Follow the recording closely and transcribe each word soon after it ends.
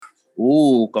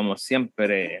Como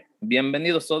siempre,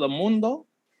 bienvenidos todo el mundo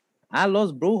a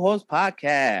Los Brujos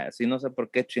Podcast. Y no sé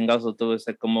por qué chingados tuve que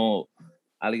ser como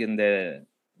alguien de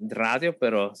radio,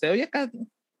 pero se oye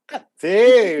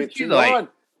sí, chingón,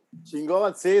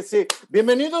 sí.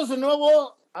 Bienvenidos de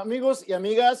nuevo, amigos y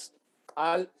amigas,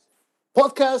 al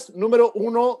podcast número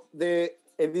 1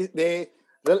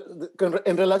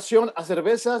 en relación a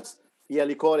cervezas y a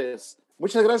licores.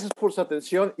 Muchas gracias por su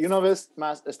atención y una vez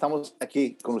más estamos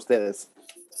aquí con ustedes.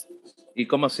 Y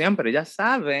como siempre, ya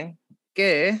saben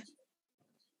que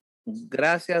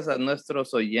gracias a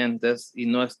nuestros oyentes y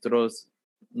los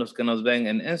que nos ven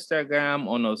en Instagram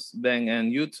o nos ven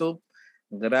en YouTube,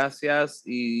 gracias,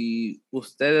 y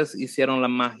ustedes hicieron la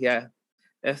magia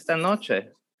esta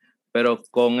noche. Pero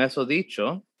con eso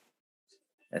dicho,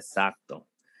 exacto.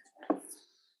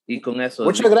 Y con eso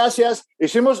muchas gracias.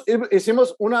 Hicimos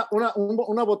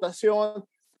una votación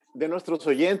de nuestros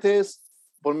oyentes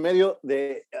por medio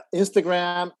de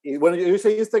Instagram. Y bueno, yo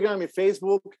hice Instagram y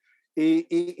Facebook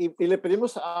y le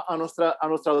pedimos a nuestra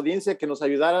audiencia que nos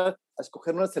ayudara a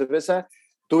escoger una cerveza.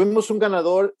 Tuvimos un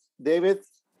ganador, David,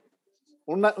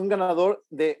 un ganador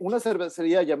de una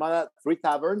cervecería llamada Three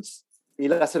Taverns, y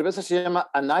la cerveza se llama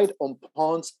A Night on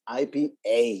Ponds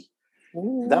IPA.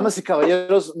 Damas y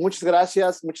caballeros, muchas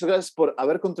gracias por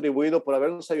haber contribuido, por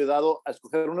habernos ayudado a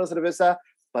escoger una cerveza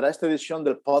para esta edición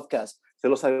del podcast. Se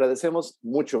los agradecemos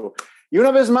mucho. Y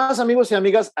una vez más, amigos y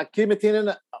amigas, aquí me tienen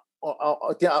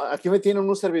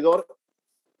un servidor,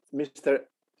 Mr.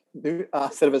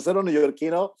 Cervecero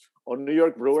neoyorquino o New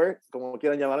York Brewer, como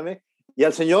quieran llamarme, y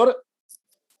al señor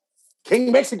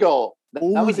King Mexico.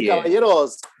 Damas y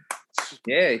caballeros.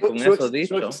 Con eso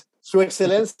dicho. Su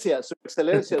excelencia,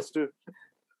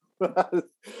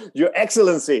 Your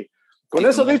Excellency. Con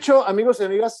eso dicho, amigos y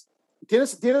amigas,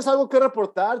 ¿tienes algo que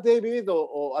reportar, David,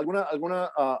 o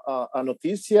alguna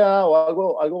noticia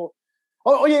o algo?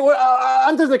 Oye,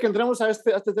 antes de que entremos a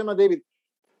este tema, David,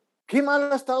 ¿qué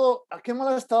mal ha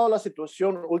estado la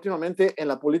situación últimamente en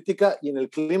la política y en el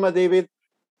clima, David?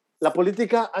 La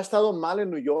política ha estado mal en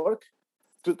New York.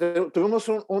 Tuvimos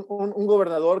un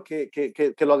gobernador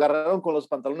que lo agarraron con los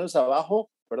pantalones abajo,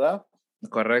 ¿verdad?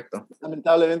 Correcto.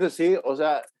 Lamentablemente sí. O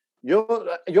sea, yo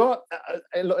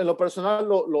en lo personal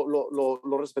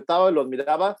lo respetaba y lo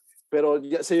admiraba, pero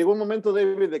ya se llegó un momento,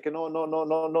 David, de que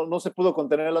no se pudo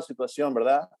contener la situación,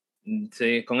 ¿verdad?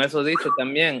 Sí, con eso dicho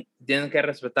también, tienen que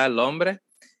respetar al hombre.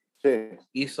 Sí.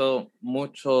 Hizo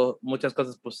muchas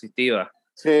cosas positivas.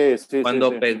 Sí.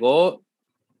 Cuando pegó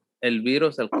el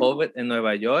virus, el COVID en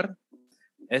Nueva York,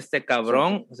 este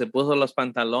cabrón se puso los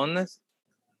pantalones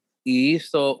y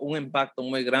hizo un impacto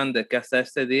muy grande que hasta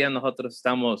este día nosotros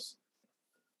estamos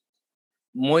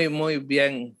muy, muy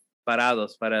bien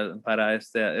parados para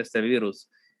este virus.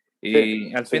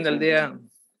 Y al fin del día,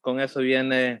 con eso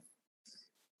viene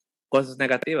cosas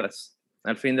negativas.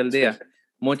 Al fin del día,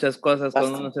 muchas cosas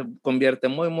cuando uno se convierte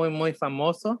muy, muy, muy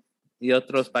famoso y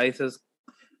otros países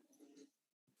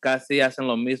casi hacen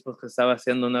lo mismo que estaba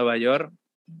haciendo Nueva York.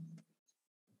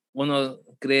 Uno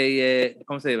cree,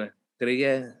 ¿cómo se dice?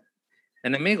 Cree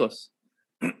enemigos.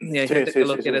 Y hay gente que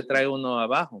lo quiere traer uno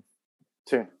abajo.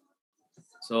 Sí.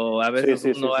 So, a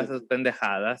veces uno hace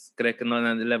pendejadas, cree que no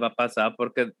le va a pasar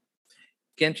porque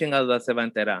 ¿quién chingados se va a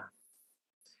enterar?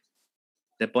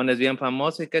 Te pones bien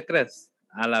famoso y ¿qué crees?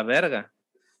 A la verga.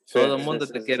 Todo el mundo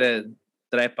te quiere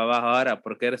traer para abajo ahora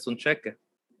porque eres un cheque.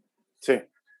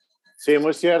 Sí,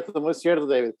 muy cierto,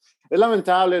 David. Es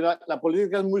lamentable, la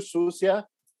política es muy sucia,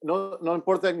 no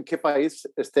importa en qué país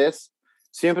estés,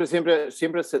 siempre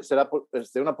será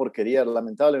una porquería,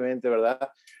 lamentablemente, ¿verdad?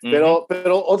 Uh-huh.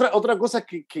 Pero otra cosa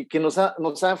que nos ha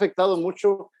afectado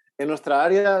mucho en nuestra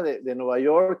área de Nueva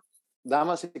York,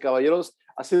 damas y caballeros,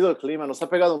 ha sido el clima. Nos ha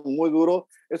pegado muy duro.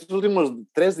 Estos últimos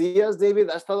 3 días, David,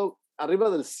 ha estado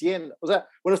arriba del 100. O sea,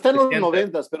 bueno, está en los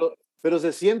 90, pero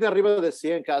se siente arriba de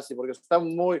 100 casi, porque está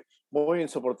muy, muy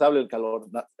insoportable el calor.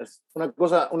 Es una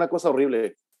cosa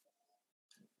horrible.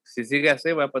 Si sigue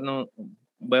así, voy a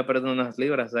perder unas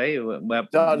libras ahí.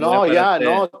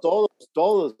 Todos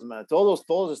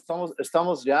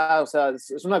estamos ya, o sea,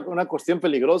 es una cuestión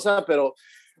peligrosa, pero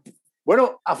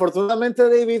bueno, afortunadamente,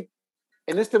 David,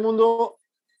 en este mundo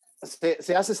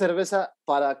se hace cerveza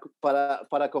para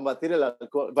combatir el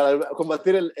alcohol, para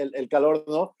combatir el calor,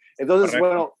 ¿no? Entonces, correcto.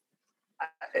 Bueno,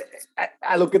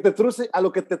 a lo que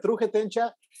te truje,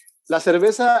 Tencha, la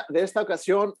cerveza de esta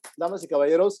ocasión, damas y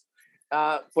caballeros,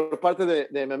 por parte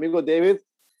de mi amigo David,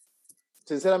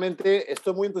 sinceramente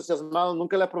estoy muy entusiasmado,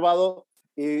 nunca la he probado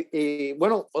y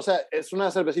bueno, o sea, es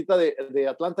una cervecita de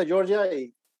Atlanta, Georgia,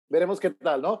 y veremos qué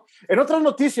tal, ¿no? En otras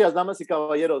noticias, damas y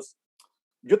caballeros,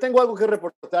 yo tengo algo que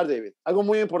reportar, David, algo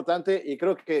muy importante y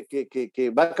creo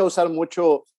que va a causar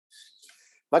mucho,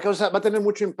 va a tener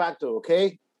mucho impacto, ¿ok?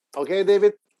 ¿Ok,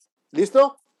 David?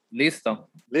 ¿Listo? Listo.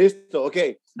 Listo, ok.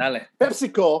 Dale.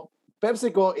 PepsiCo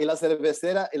y la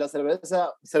cervecera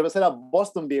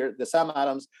Boston Beer de Sam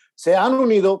Adams se han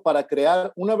unido para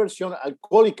crear una versión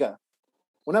alcohólica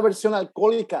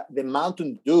de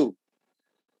Mountain Dew.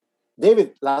 David,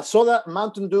 la soda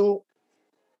Mountain Dew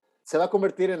se va a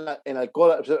convertir en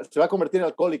alcohol, se va a convertir en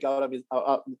alcohólica ahora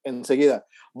enseguida.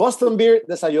 Boston Beer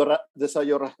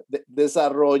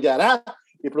desarrollará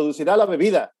y producirá la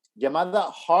bebida llamada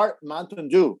Hard Mountain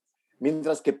Dew,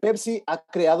 mientras que Pepsi ha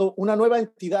creado una nueva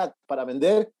entidad para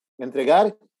vender,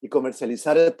 entregar y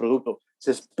comercializar el producto.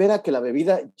 Se espera que la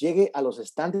bebida llegue a los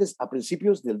estantes a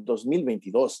principios del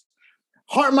 2022.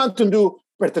 Hard Mountain Dew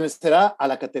pertenecerá a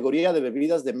la categoría de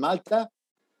bebidas de malta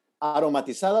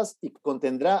aromatizadas y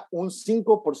contendrá un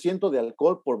 5% de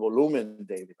alcohol por volumen,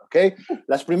 David, ¿ok?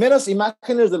 Las primeras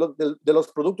imágenes de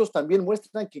los productos también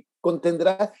muestran que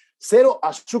contendrá 0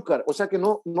 azúcar, o sea que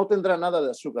no tendrá nada de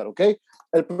azúcar, ¿ok?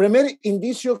 El primer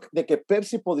indicio de que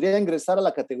Pepsi podría ingresar a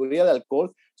la categoría de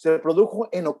alcohol se produjo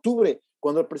en octubre,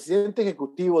 cuando el presidente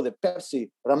ejecutivo de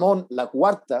Pepsi, Ramón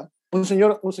Laguarta, un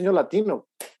señor latino,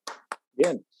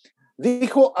 bien,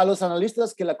 dijo a los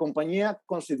analistas que la compañía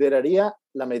consideraría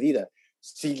la medida.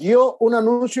 Siguió un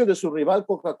anuncio de su rival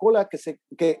Coca-Cola que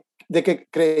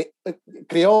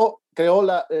creó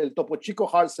el Topo Chico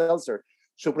Hard Seltzer,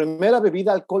 su primera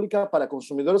bebida alcohólica para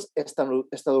consumidores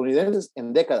estadounidenses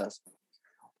en décadas.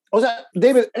 O sea,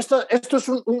 David, esto es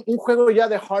un juego ya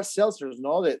de hard seltzers,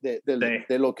 ¿no?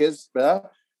 De lo que es, ¿verdad?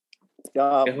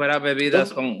 Que fuera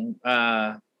bebidas con...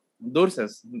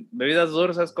 dulces, bebidas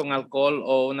dulces con alcohol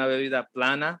o una bebida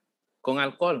plana con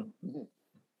alcohol.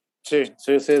 Sí.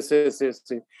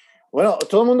 Bueno,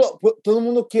 todo el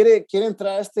mundo quiere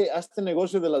entrar a este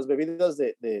negocio de las bebidas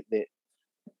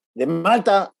de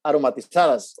malta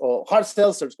aromatizadas o hard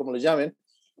seltzers, como les llamen.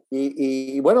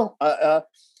 Y bueno,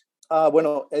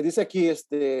 dice aquí,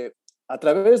 a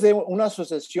través de una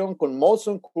asociación con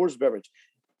Molson Coors Beverage,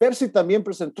 Pepsi también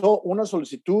presentó una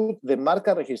solicitud de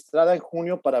marca registrada en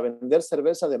junio para vender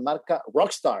cerveza de marca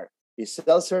Rockstar y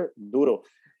seltzer duro.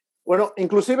 Bueno,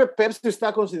 inclusive Pepsi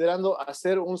está considerando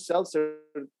hacer un seltzer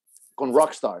con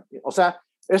Rockstar. O sea,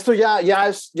 esto ya no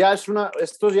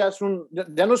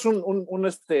es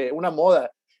una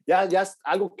moda, ya es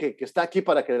algo que está aquí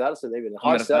para quedarse, David.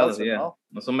 Un mercado, seltzer, ¿no?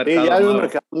 No es un mercado, y ya hay un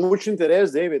mercado, mucho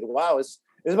interés, David. Wow, es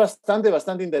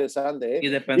bastante interesante. Y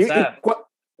de pensar.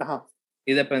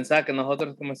 Y de pensar que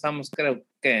nosotros comenzamos, creo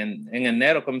que en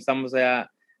enero comenzamos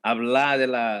a hablar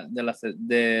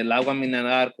del agua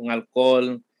mineral con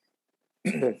alcohol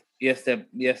y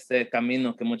este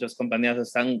camino que muchas compañías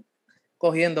están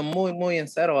cogiendo muy en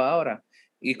serio ahora.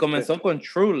 Y comenzó con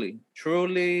Truly,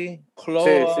 Clore.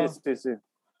 Sí.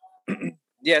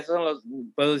 Y esos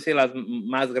son puedo decir, las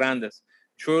más grandes.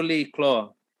 Truly y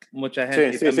Clore. Mucha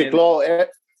gente. Sí, Clore.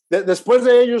 Después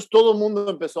de ellos, todo el mundo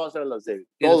empezó a hacer las David.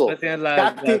 Todo.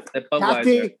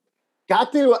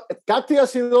 Cacti ha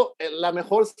sido la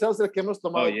mejor seltzer que hemos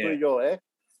tomado tú y yo,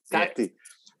 Cacti. Yeah.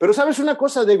 Pero sabes una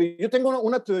cosa, David, yo tengo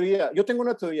una teoría.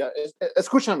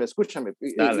 Escúchame.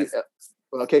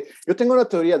 Okay. Yo tengo una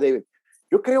teoría, David.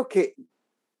 Yo creo que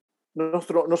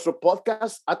nuestro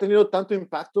podcast ha tenido tanto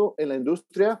impacto en la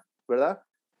industria, ¿verdad?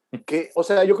 Que, o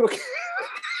sea, yo creo que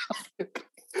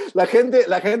la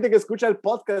gente que escucha el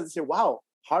podcast dice, wow,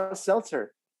 hard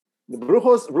seltzer.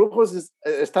 Brujos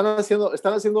están presentando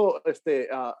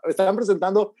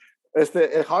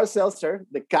el hard seltzer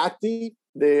de Cacti,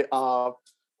 de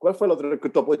 ¿cuál fue el otro? El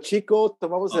Topo Chico,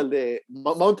 tomamos el de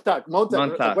Montauk. ¿Te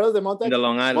acuerdas de Montauk? De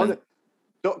Long Island.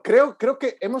 Creo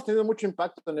que hemos tenido mucho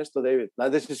impacto en esto, David. La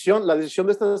decisión de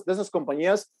esas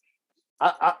compañías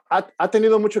ha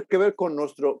tenido mucho que ver con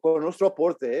nuestro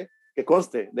aporte, que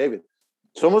conste, David.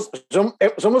 Somos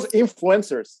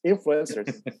influencers.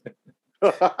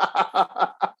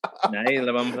 Ahí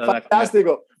le vamos a dar.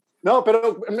 Fantástico. No,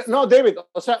 David,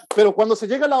 o sea, pero cuando se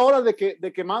llega la hora de que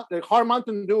el Hard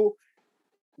Mountain Dew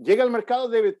llegue al mercado,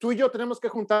 David, tú y yo tenemos que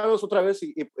juntarnos otra vez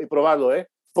y probarlo,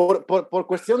 por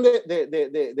cuestión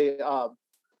de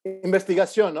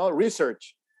investigación, ¿no?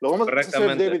 Research. Lo vamos a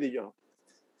hacer David y yo.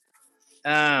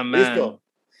 Man. Listo.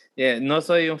 Yeah, no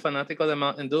soy un fanático de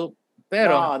Mountain Dew,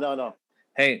 pero no.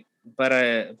 Hey,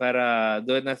 para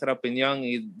dar nuestra opinión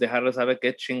y dejarles saber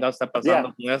qué chingado está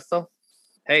pasando con esto.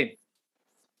 Hey,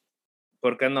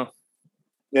 ¿por qué no?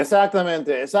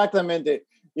 Exactamente.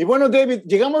 Y bueno, David,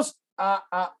 llegamos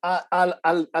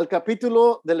al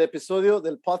capítulo del episodio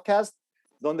del podcast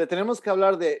donde tenemos que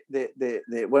hablar de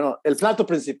el plato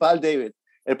principal, David.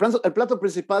 El plato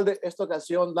principal de esta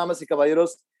ocasión, damas y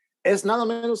caballeros, es nada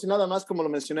menos y nada más, como lo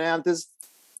mencioné antes,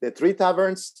 de Three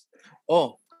Taverns.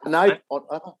 Oh,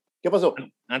 ¿Qué pasó?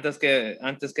 antes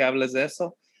que hables de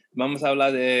eso, vamos a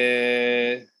hablar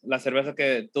de la cerveza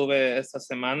que tuve esta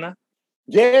semana.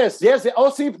 Yes. Oh,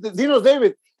 sí, dinos,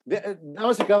 David.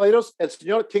 Damas y caballeros, el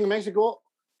señor King Mexico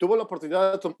tuvo la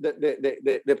oportunidad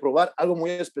de probar algo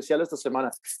muy especial esta semana.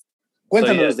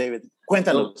 Cuéntanos, David.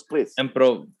 Cuéntanos, please.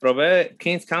 Probé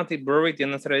Kings County Brewery,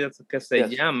 tiene una cerveza que se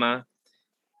llama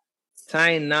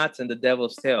Tying Knots in the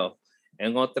Devil's Tail.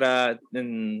 En otras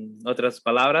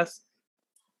palabras,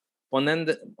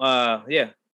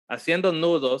 haciendo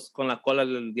nudos con la cola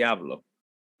del diablo.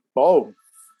 Oh.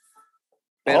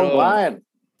 Pero man.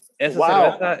 esa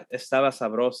cerveza estaba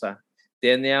sabrosa.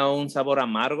 Tenía un sabor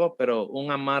amargo, pero un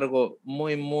amargo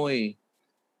muy, muy,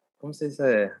 ¿cómo se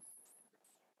dice?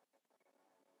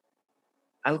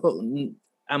 Algo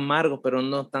amargo, pero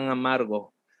no tan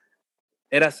amargo.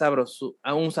 Era sabroso,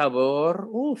 un sabor,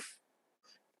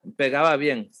 pegaba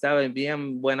bien, estaba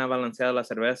bien buena balanceada la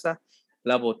cerveza.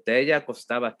 La botella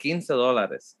costaba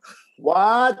 $15.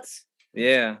 What?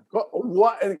 Yeah.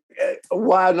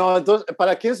 Wow, no, entonces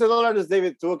para $15,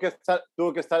 David, tuvo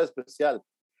que estar especial.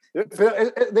 Pero,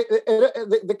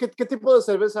 ¿qué tipo de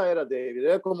cerveza era, David?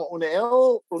 ¿Era como un ale,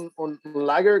 un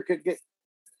lager?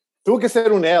 Tuvo que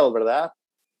ser un ale, ¿verdad?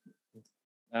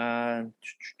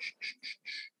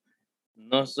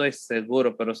 No estoy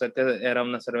seguro, pero sé que era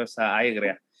una cerveza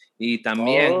agria. Y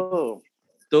también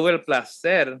tuve el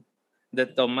placer de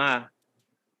tomar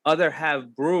Other Half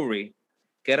Brewery,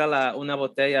 que era una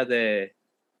botella de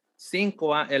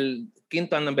el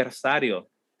 5º aniversario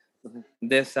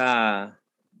de esa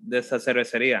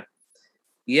cervecería.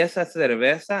 Y esa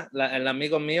cerveza, el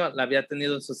amigo mío la había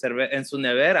tenido en su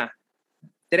nevera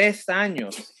 3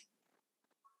 años.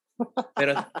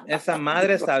 Pero esa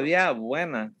madre sabía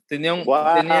buena. Tenía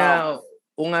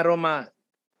un aroma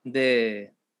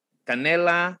de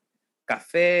canela,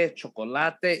 café,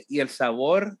 chocolate, y el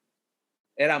sabor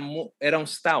era un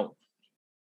stout.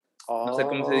 No sé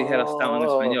cómo se dijera stout en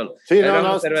español. Sí, era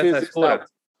una cerveza oscura.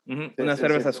 Una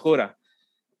cerveza oscura.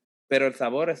 Pero el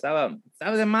sabor estaba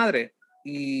de madre.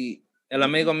 Y el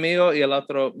amigo mío y el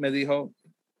otro me dijeron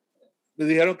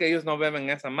que ellos no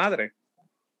beben esa madre.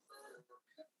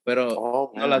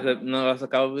 Pero no las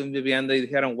acabo viviendo y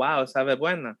dijeron, wow, sabe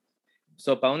buena.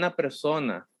 Para una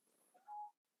persona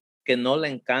que no le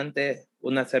encante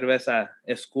una cerveza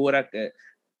oscura, que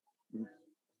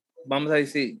vamos a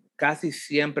decir, casi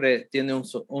siempre tiene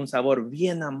un sabor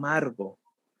bien amargo.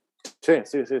 Sí.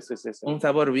 Un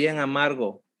sabor bien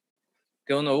amargo.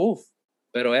 Que uno,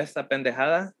 pero esta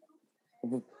pendejada,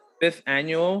 5th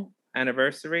annual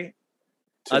anniversary,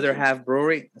 Other Half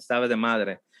Brewery, estaba de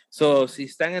madre. Si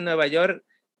están en Nueva York,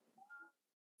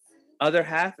 Other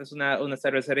Half es una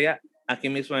cervecería aquí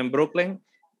mismo en Brooklyn,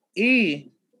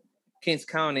 y Kings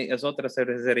County es otra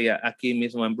cervecería aquí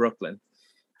mismo en Brooklyn.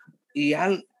 Y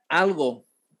algo,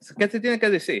 ¿qué te tiene que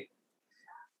decir?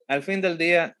 Al fin del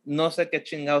día, no sé qué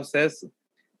chingados es.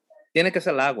 Tiene que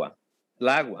ser el agua.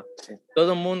 Sí.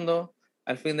 Todo el mundo,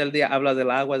 al fin del día, habla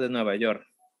del agua de Nueva York.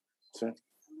 Sí.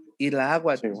 Y la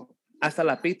agua, hasta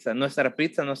la pizza. Nuestra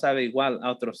pizza no sabe igual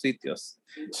a otros sitios.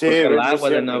 Sí, porque el agua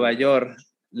de Nueva York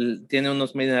tiene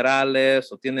unos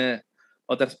minerales o tiene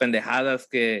otras pendejadas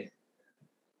que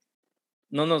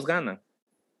no nos ganan.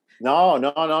 No.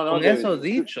 Con eso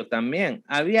dicho, también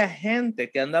había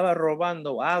gente que andaba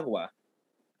robando agua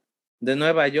de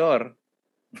Nueva York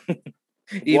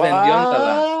y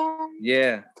vendiéndola.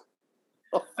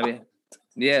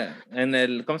 En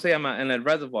el, ¿cómo se llama? En el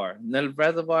reservoir. En el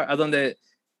reservoir, a donde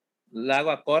el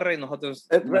agua corre y nosotros...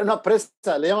 Una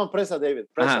presa, le llaman presa, David.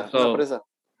 Una presa.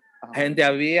 Gente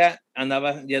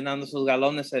andaba llenando sus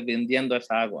galones y vendiendo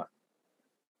esa agua.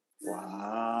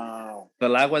 Wow.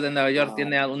 Pero el agua de Nueva York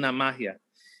tiene alguna magia.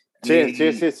 Sí.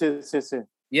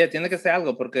 Tiene que ser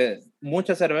algo, porque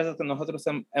muchas cervezas que nosotros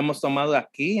hemos tomado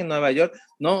aquí en Nueva York,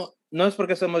 no es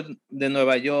porque somos de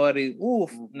Nueva York y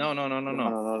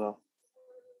no.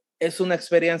 Es una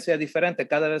experiencia diferente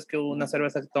cada vez que una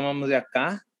cerveza que tomamos de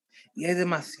acá, y hay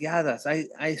demasiadas,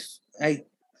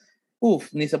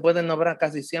 ni se pueden nombrar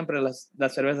casi siempre las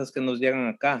cervezas que nos llegan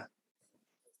acá.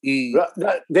 Y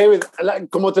David,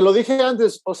 como te lo dije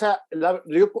antes, o sea,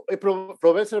 yo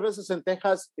probé cervezas en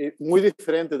Texas muy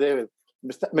diferente, David.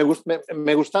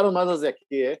 Me gustaron más las de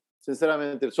aquí,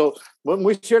 sinceramente.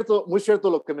 Muy cierto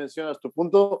lo que mencionas. Tu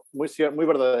punto muy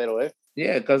verdadero,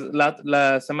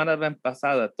 la semana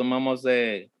pasada tomamos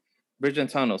de Bridge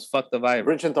and Tunnels, Fuck the Virus.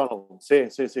 Bridge and Tunnels, sí.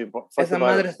 Esa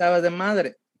madre estaba de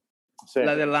madre. Sí.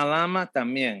 La de la Lama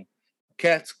también.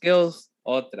 Catskills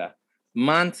otra.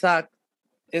 Manzac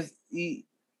Sí.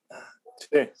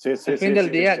 Al fin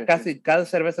del día, casi cada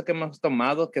cerveza que hemos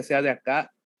tomado, que sea de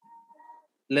acá,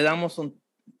 le damos un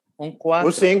 4.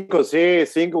 Un 5, sí,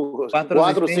 5,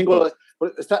 4, 5.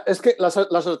 Es que las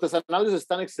artesanales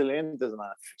están excelentes,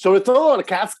 man. Sobre todo el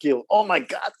Catskill. Oh my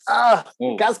God.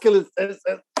 Catskill es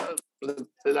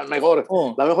la mejor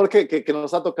que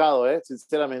nos ha tocado,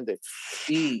 sinceramente.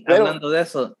 Y hablando de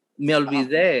eso, me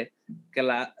olvidé que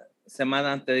la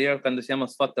semana anterior, cuando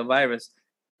hicimos Fuck the Virus,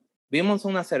 vimos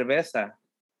una cerveza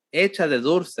hecha de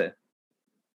dulce,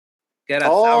 que era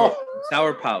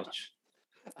sour pouch.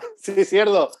 Sí,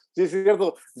 cierto.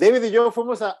 David y yo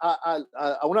fuimos a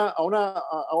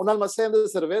un almacén de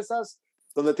cervezas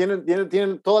donde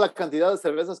tienen toda la cantidad de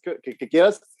cervezas que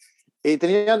quieras, y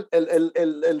tenían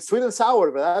el sweet and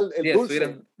sour, ¿verdad? El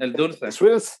dulce. El dulce.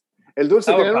 El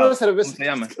dulce. Tenían una cerveza. ¿Cómo se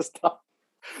llama?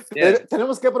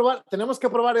 Tenemos que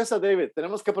probar esa, David.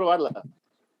 Tenemos que probarla.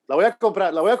 La voy a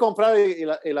comprar y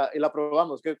la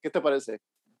probamos. ¿Qué te parece?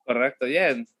 Correcto,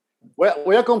 bien.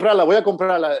 Voy a comprarla.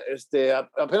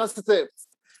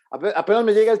 Apenas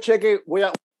me llega el cheque,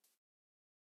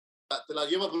 te la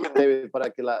llevo, David, para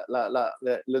que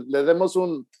le demos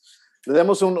una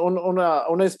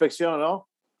inspección, ¿no?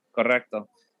 Correcto.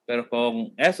 Pero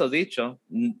con eso dicho,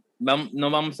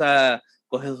 no vamos a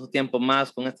coger su tiempo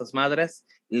más con estas madres.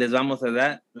 Les vamos a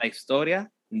dar la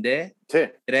historia de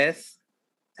 3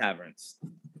 Taverns.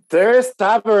 3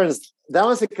 Taverns.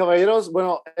 Damas y caballeros,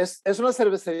 bueno, es una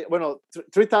cervecería, bueno,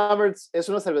 3 Taverns es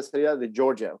una cervecería de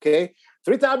Georgia, ¿ok?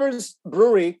 3 Taverns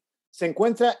Brewery se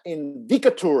encuentra en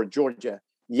Decatur, Georgia,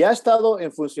 y ha estado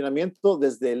en funcionamiento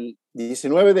desde el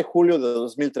 19 de julio de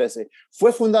 2013.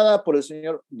 Fue fundada por el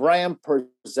señor Brian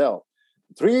Purcell.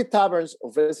 3 Taverns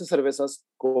ofrece cervezas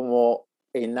como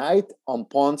A Night on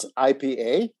Ponds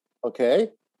IPA, ¿ok?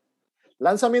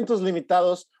 Lanzamientos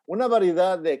limitados, una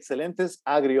variedad de excelentes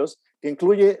agrios que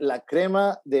incluye la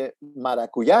crema de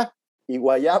maracuyá y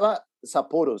guayaba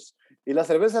Sapporo's y la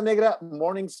cerveza negra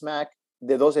Morning Smack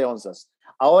de 12 onzas.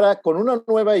 Ahora con una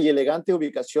nueva y elegante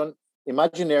ubicación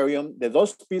Imaginarium de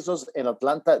 2 pisos en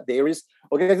Atlanta Dairies.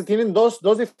 Ok, tienen dos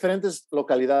diferentes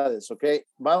localidades, ok.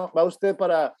 Va usted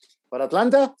para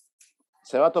Atlanta,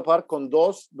 se va a topar con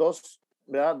dos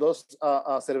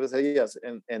cervecerías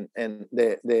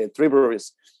de 3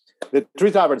 breweries, de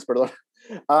 3 Taverns, perdón.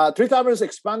 3 Taverns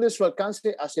expande su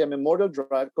alcance hacia Memorial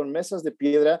Drive con mesas de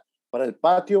piedra para el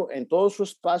patio en todo su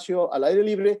espacio al aire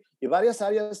libre y varias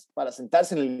áreas para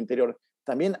sentarse en el interior.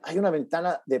 También hay una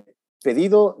ventana de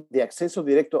pedido de acceso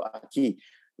directo aquí.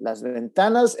 Las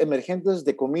ventanas emergentes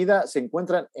de comida se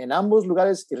encuentran en ambos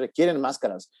lugares y requieren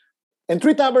máscaras. En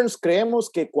 3 Taverns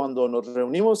creemos que cuando nos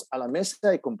reunimos a la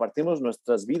mesa y compartimos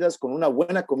nuestras vidas con una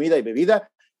buena comida y bebida,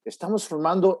 estamos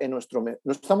formados en nuestro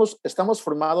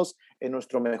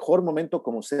mejor momento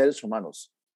como seres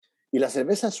humanos. Y la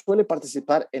cerveza suele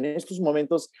participar en estos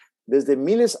momentos desde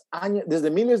miles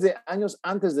de años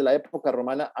antes de la época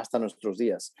romana hasta nuestros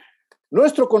días.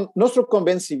 Nuestro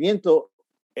convencimiento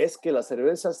es que la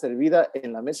cerveza servida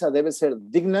en la mesa debe ser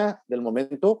digna del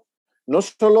momento, no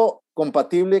solo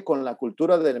compatible con la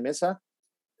cultura de la mesa,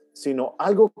 sino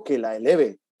algo que la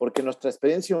eleve, porque nuestra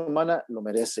experiencia humana lo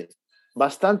merece.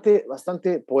 Bastante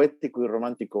poético y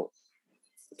romántico.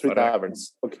 3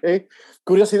 Taverns, ¿ok?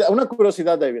 Una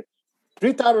curiosidad, David.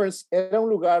 3 Taverns era un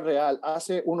lugar real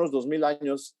hace unos 2000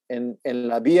 años en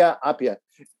la Vía Appia,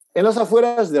 en las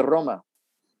afueras de Roma.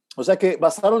 O sea que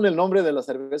basaron el nombre de la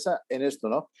cerveza en esto,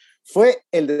 ¿no? Fue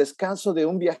el descanso de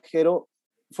un viajero,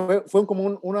 fue como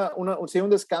un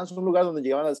descanso, un lugar donde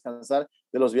llegaban a descansar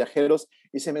de los viajeros,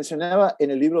 y se mencionaba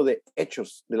en el libro de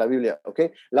Hechos de la Biblia, ¿ok?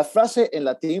 La frase en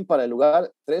latín para el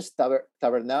lugar 3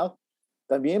 Tavernal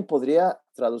también podría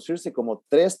traducirse como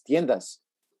 3 tiendas,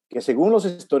 que según los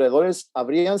historiadores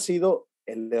habrían sido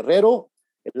el herrero,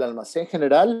 el almacén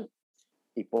general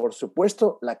y por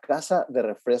supuesto la casa de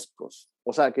refrescos,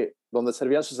 o sea que donde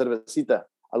servían su cervecita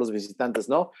a los visitantes,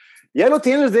 ¿no? Ya lo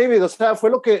tienes, David, o sea, fue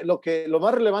lo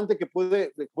más relevante que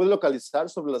pude localizar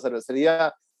sobre la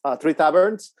cervecería 3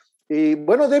 Taverns. Y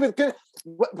bueno, David,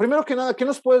 primero que nada, ¿qué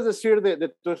nos puedes decir de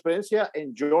tu experiencia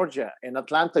en Georgia, en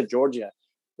Atlanta, Georgia?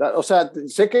 O sea,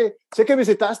 sé que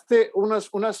visitaste una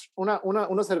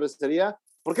cervecería.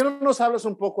 ¿Por qué no nos hablas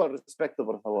un poco al respecto,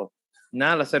 por favor?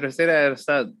 Nada, la cervecería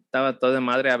estaba toda de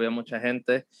madre, había mucha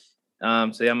gente.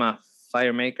 Se llama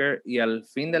Firemaker, y al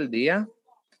fin del día,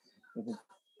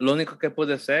 lo único que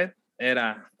pude hacer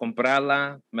era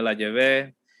comprarla, me la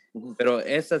llevé, pero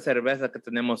esa cerveza que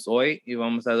tenemos hoy, y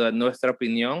vamos a dar nuestra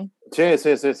opinión, sí.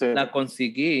 La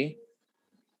conseguí,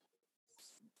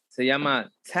 se llama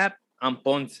Tap on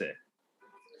Ponce.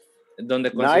 donde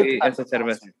Night conseguí at esa the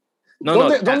cerveza. Ponce. No,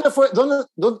 ¿Dónde, no, dónde fue?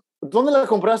 ¿Dónde la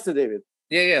compraste, David?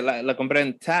 la compré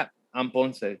en Tap en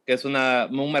Ponce, que es un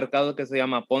mercado que se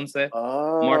llama Ponce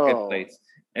Oh. Marketplace.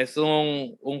 Es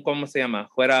 ¿cómo se llama?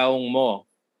 Fuera un mall.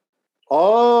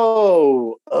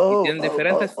 Oh, Y oh, tienen oh,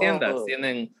 diferentes oh, tiendas. oh.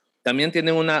 También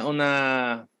tienen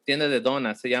una tienda de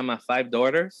donas, se llama Five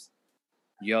Daughters.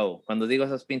 Yo, cuando digo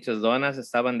esas pinches donas,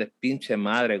 estaban de pinche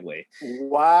madre, güey.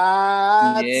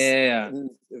 What? Yeah.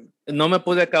 No me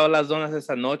pude acabar las donas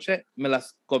esa noche, me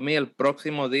las comí el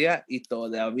próximo día y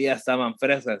todavía estaban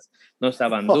fresas. No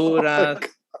estaban duras,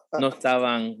 no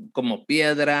estaban como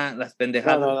piedra, las No,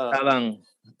 pendejadas no, no.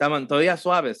 estaban todavía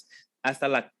suaves. Hasta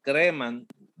la crema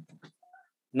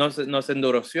no se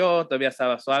endureció, todavía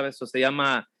estaba suave. Eso se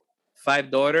llama Five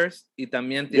Daughters y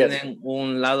también Yes. tienen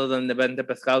un lado donde venden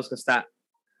pescados que está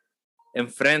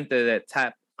enfrente de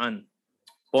Tap on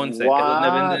Ponce, que es donde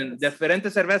What? venden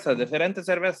diferentes cervezas. Sí,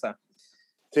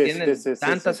 sí, Tienen sí, sí,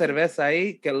 tanta sí, sí. cerveza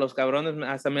ahí que los cabrones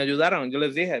hasta me ayudaron. Yo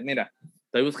les dije, mira,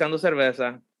 estoy buscando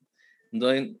cerveza.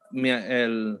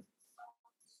 El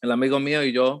amigo mío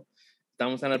y yo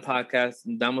estamos en el podcast,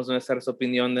 damos nuestras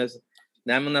opiniones.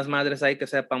 Dame unas madres ahí que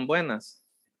sepan buenas.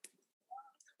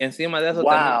 Encima de eso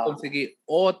también Wow. conseguí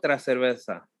otra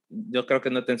cerveza. Yo creo que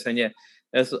no te enseñé.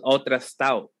 Es otra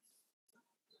stout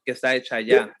que está hecha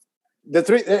allá.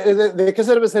 ¿De qué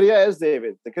cervecería es,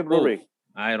 David? ¿De qué brewery?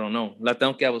 I don't know. La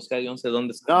tengo que ir a buscar. Yo no sé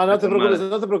dónde No, está esa madre.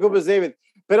 no te preocupes, David.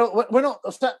 Pero bueno,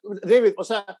 o sea, David, o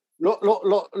sea,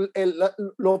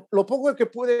 lo poco que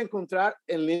pude encontrar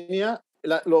en línea,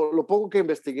 lo poco que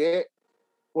investigué,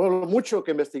 bueno, lo mucho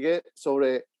que investigué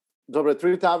sobre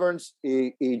Three Taverns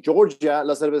y Georgia,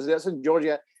 las cervecerías en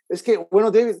Georgia, es que,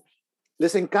 bueno, David,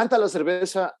 les encanta la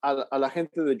cerveza a la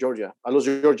gente de Georgia, a los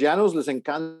georgianos les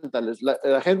encanta,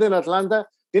 la gente en Atlanta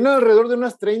tiene alrededor de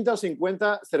unas 30 o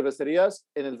 50 cervecerías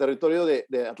en el territorio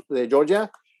de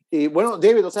Georgia. Y bueno,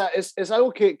 David, o sea, es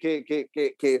algo que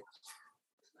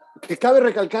cabe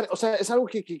recalcar, o sea, es algo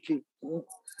que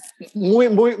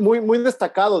muy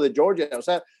destacado de Georgia, o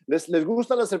sea, les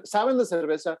gusta saben de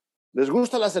cerveza, les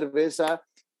gusta la cerveza,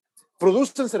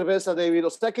 producen cerveza, David, o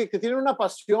sea, que tienen una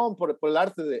pasión por el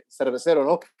arte de cervecero,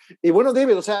 ¿no? Y bueno,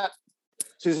 David, o sea,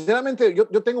 sinceramente,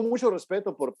 yo tengo mucho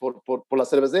respeto por la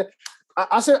cervecería.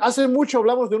 Hace mucho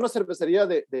hablamos de una cervecería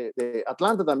de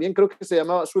Atlanta también, creo que se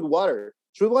llamaba Sweetwater.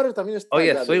 Sweetwater también está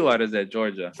Oye, allá, David. Sweetwater es de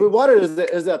Georgia. Sweetwater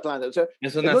es de Atlanta. O sea,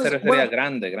 Es una entonces, cervecería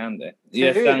bueno, grande. Y sí, no,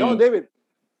 están, David.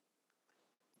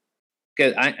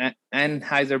 que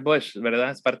Anheuser-Busch,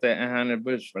 ¿verdad? Es parte de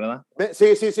Anheuser-Busch, ¿verdad? Sí,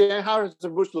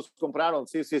 Anheuser-Busch los compraron,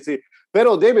 sí.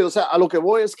 Pero, David, o sea, a lo que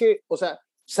voy es que, o sea,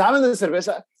 saben de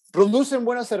cerveza, producen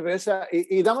buena cerveza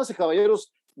y damas y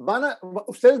caballeros,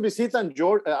 ustedes visitan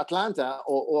Atlanta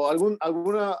o algún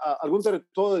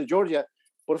territorio de Georgia,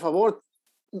 por favor,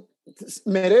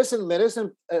 merecen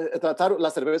tratar la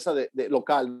cerveza de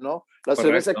local, ¿no? La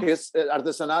cerveza Correcto. que es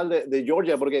artesanal de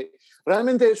Georgia, porque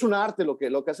realmente es un arte lo que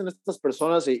hacen estas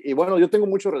personas y bueno, yo tengo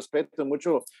mucho respeto,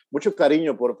 mucho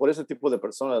cariño por ese tipo de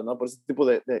personas, ¿no? Por ese tipo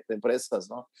de empresas,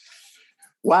 ¿no?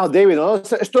 Wow, David, ¿no?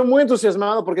 Estoy muy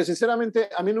entusiasmado porque sinceramente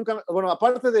a mí nunca, bueno,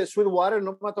 aparte de Sweetwater,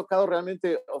 no me ha tocado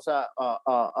realmente, o sea,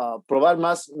 a probar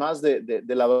más de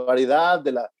la variedad,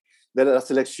 de la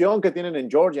selección que tienen en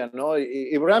Georgia, ¿no?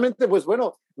 Y realmente, pues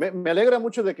bueno, me alegra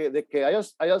mucho de que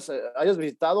hayas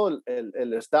visitado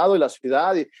el estado y la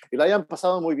ciudad y la hayan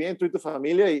pasado muy bien tú y tu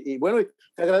familia. Y bueno,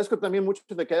 te agradezco también mucho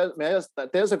de que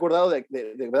te hayas acordado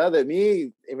 ¿verdad? De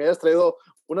mí y me hayas traído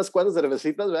unas cuantas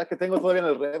cervecitas, ¿verdad? Que tengo todavía en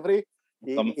el refri.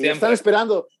 Como Y están siempre.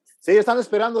 esperando, sí, están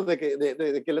esperando de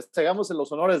que les hagamos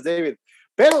los honores, David.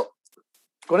 Pero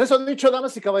con eso dicho,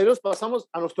 damas y caballeros, pasamos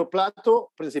a nuestro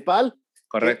plato principal, que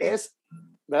Correcto. es,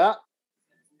 ¿verdad?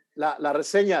 La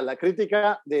reseña, la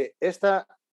crítica de esta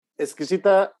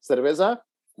exquisita cerveza,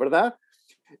 ¿verdad?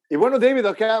 Y bueno, David,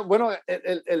 acá, bueno,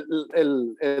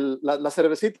 la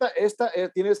cervecita esta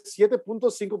tiene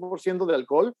 7.5% de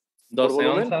alcohol por 12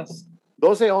 volumen, onzas.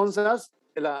 12 onzas.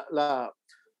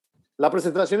 La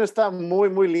presentación está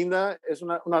muy linda. Es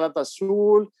una lata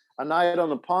azul, A Night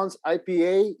on the Ponds,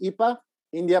 IPA,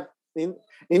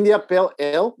 India Pale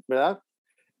Ale, ¿verdad?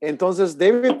 Entonces,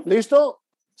 David, ¿listo?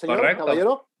 Señor, Correcto.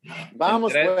 caballero. En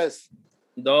Vamos 3, pues.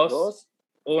 2, Dos.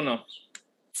 1.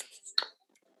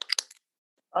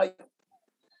 Ay.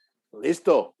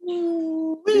 Listo.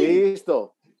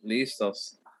 Listo.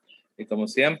 Listos. Y como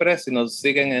siempre, si nos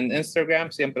siguen en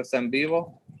Instagram, siempre está en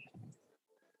vivo.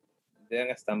 Vean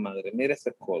esta madre. Mira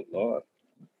ese color.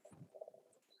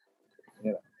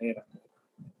 Mira.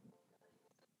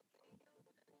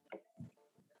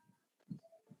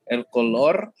 El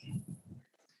color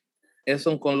es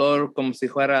un color como si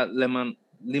fuera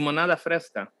limonada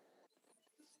fresca.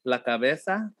 La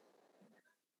cabeza,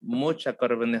 mucha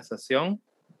carbonización.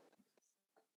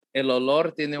 El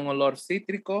olor tiene un olor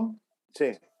cítrico.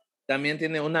 Sí. También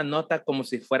tiene una nota como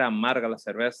si fuera amarga la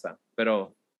cerveza,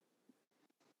 pero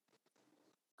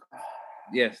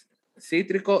yes,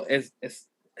 cítrico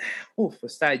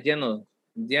está lleno,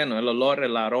 el olor,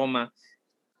 el aroma,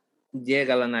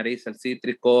 llega a la nariz, el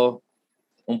cítrico,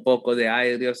 un poco de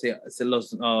agrio,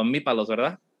 los mípalos,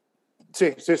 ¿verdad?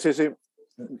 Sí.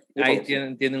 Ahí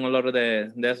tienen un olor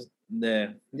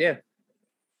yeah.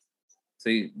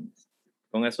 Sí,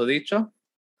 con eso dicho,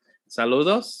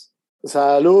 saludos.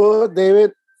 Salud, David.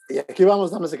 Y aquí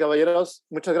vamos, damas y caballeros.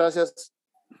 Muchas gracias.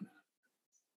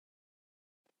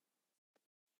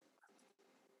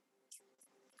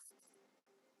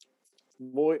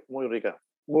 Muy, muy rica.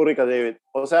 Muy rica, David.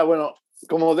 O sea, bueno,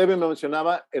 como David me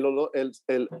mencionaba,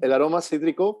 el aroma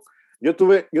cítrico,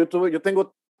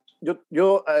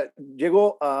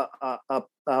 llego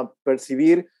a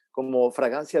percibir como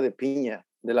fragancia de piña,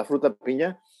 de la fruta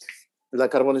piña. La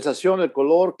carbonización, el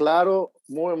color claro,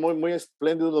 muy, muy, muy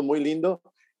espléndido, muy lindo.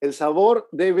 El sabor,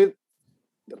 David,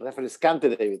 refrescante,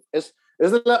 David. Es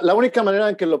la única manera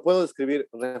en que lo puedo describir,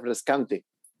 refrescante.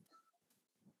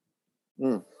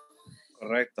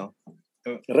 Correcto.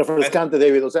 Refrescante,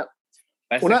 David. O sea,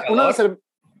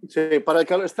 sí, para el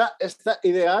calor está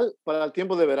ideal para el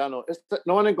tiempo de verano.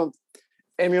 No van a encontrar,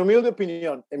 en mi humilde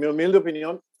opinión,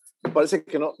 me parece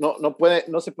que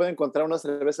no se puede encontrar una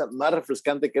cerveza más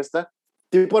refrescante que esta.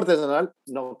 Tipo artesanal,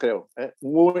 no creo.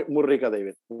 Muy, muy rica,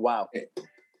 David. Wow.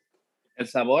 El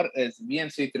sabor es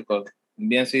bien cítrico,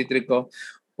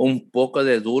 un poco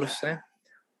de dulce,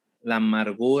 la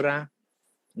amargura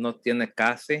no tiene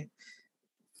casi.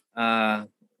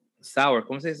 Sour,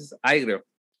 ¿cómo se dice? Agrio.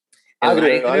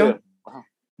 Agrio.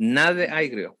 Nada de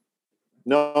agrio.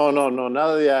 No,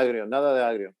 nada de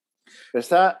agrio.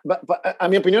 Está, a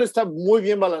mi opinión, está muy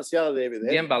bien balanceada, David.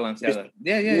 Bien balanceada.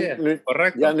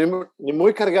 Correcto. Ya, ni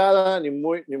muy cargada, ni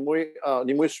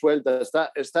muy suelta.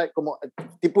 Está como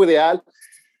tipo ideal.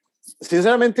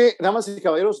 Sinceramente, damas y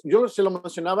caballeros, yo se lo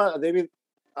mencionaba a David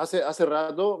hace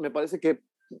rato, me parece que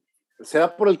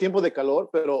será por el tiempo de calor,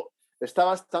 pero está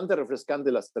bastante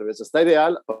refrescante la cerveza. Está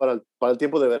ideal para el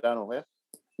tiempo de verano.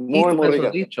 Muy, muy rica.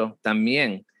 Dicho,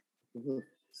 también,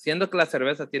 siendo que la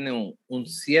cerveza tiene un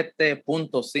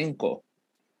 7.5,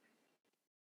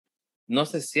 no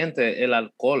se siente el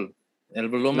alcohol. El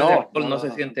volumen de alcohol no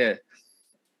se siente.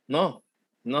 No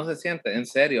se siente, en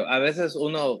serio. A veces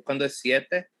uno, cuando es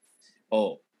 7,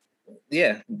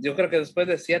 yo creo que después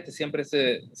de 7 siempre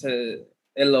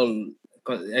el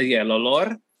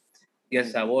olor y el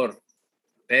sabor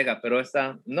pega, pero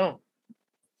esta no.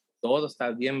 Todo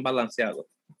está bien balanceado.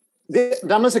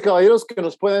 Damas y caballeros que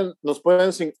nos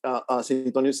pueden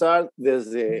sintonizar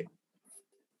desde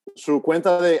su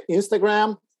cuenta de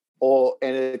Instagram o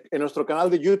en nuestro canal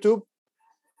de YouTube.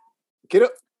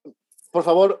 Por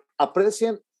favor,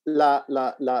 aprecien la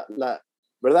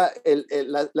 ¿verdad?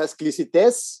 La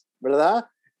exquisitez, ¿verdad?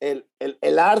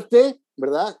 El arte,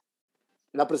 ¿verdad?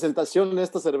 La presentación de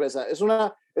esta cerveza. Es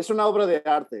una obra de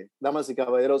arte, damas y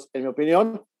caballeros. En mi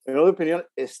opinión,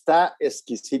 está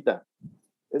exquisita.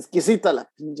 Exquisita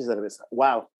la pinche cerveza.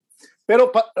 Wow.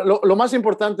 Pero lo más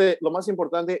importante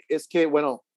es que,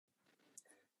 bueno,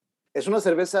 es una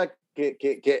cerveza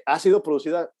que ha sido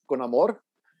producida con amor,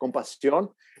 con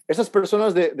pasión. Esas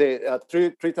personas de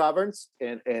Three Taverns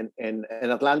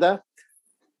en Atlanta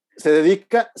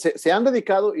se han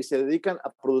dedicado y se dedican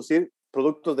a producir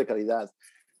productos de calidad.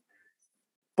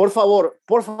 Por favor,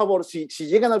 si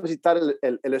llegan a visitar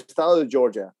el estado de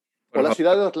Georgia o la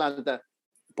ciudad de Atlanta,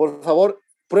 por favor,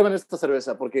 prueben esta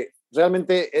cerveza porque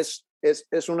realmente es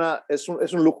un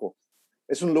lujo.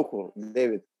 Es un lujo,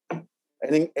 David.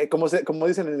 Como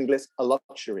dicen en inglés, a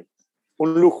luxury.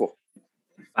 Un lujo.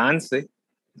 Fancy.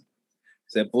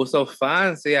 Se puso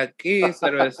fancy aquí,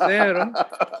 cervecero.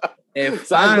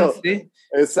 Fancy.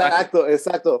 Exacto. El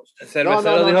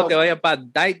cervecero dijo que vaya para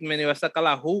Dykeman y va a sacar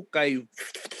la juca y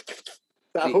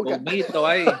humito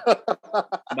ahí.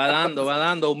 Va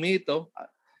dando humito.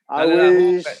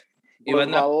 Y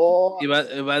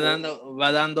va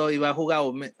dando y va a jugar,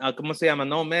 ¿cómo se llama?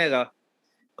 No, Omega.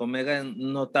 Omega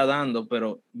no está dando,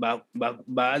 pero va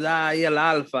a dar ahí el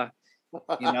alfa.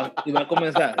 Y va a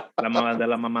comenzar la mamá de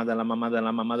la mamá de la mamá de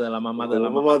la mamá de la mamá de la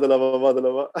mamá de la mamá de la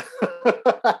mamá.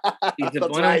 Y se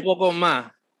pone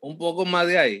un poco más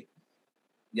de ahí.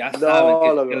 Ya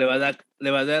saben que le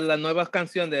va a dar la nueva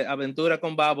canción de Aventura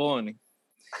con Bad Bunny.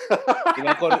 Y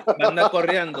va a andar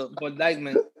corriendo por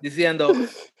Dykeman diciendo,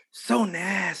 so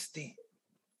nasty.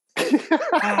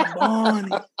 Bad Bunny.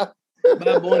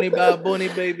 Bad Bunny, Bad Bunny,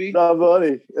 baby. Bad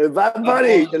Bunny. El Bad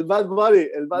Bunny. El Bad Bunny.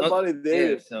 El Bad Bunny,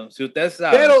 David. So, si usted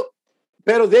sabe.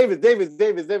 Pero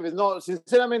David, no,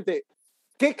 sinceramente,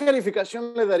 ¿qué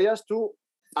calificación le darías tú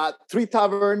a Three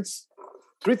Taverns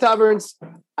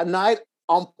a Night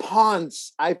on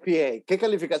Ponds IPA? ¿Qué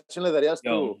calificación le darías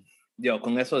tú? Yo,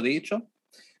 con eso dicho,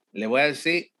 le voy a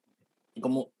decir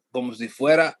como si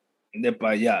fuera de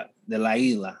para allá, de la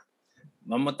isla.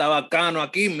 Vamos a estar bacano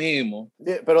aquí mismo.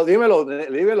 Pero dímelo.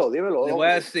 Le voy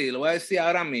a decir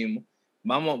ahora mismo.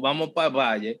 Vamos para el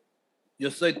valle. Yo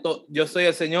soy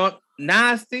el señor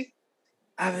Nasty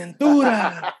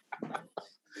Aventura.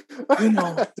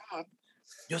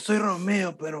 Yo soy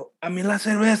Romeo, pero a mí la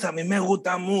cerveza a mí me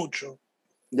gusta mucho.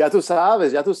 Ya tú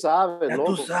sabes. Ya loco.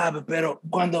 tú sabes, pero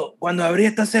cuando abrí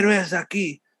esta cerveza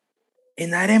aquí,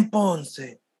 en Aren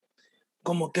Ponce,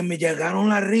 como que me llegaron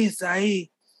la risa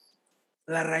ahí,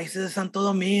 las raíces de Santo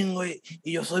Domingo, y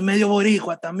yo soy medio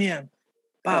boricua también.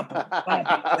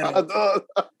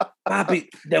 Papi,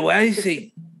 te voy a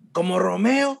decir, como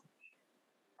Romeo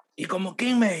y como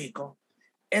King México,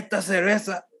 esta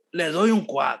cerveza le doy un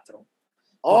 4.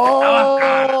 Porque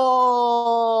está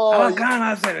bacana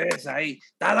la cerveza ahí,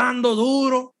 está dando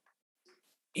duro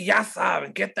y ya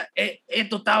saben que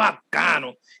esto está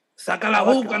bacano. Saca la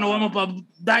juca, nos vamos para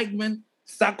Dykeman,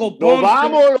 saco Ponce. Nos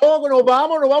vamos, loco, nos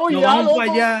vamos ya, loco.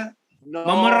 Para allá,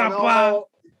 vamos a rapar.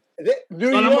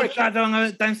 Todas las muchachas van a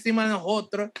estar encima de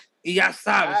nosotros y ya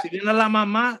saben, si viene la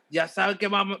mamá, ya saben que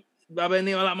va a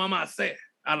venir a la mamá a hacer,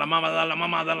 a la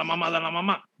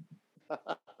mamá.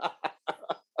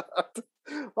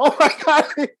 Oh my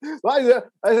God.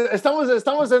 ¿Estamos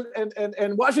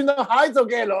en Washington Heights o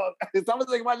qué?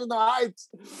 Estamos en Washington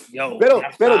Heights.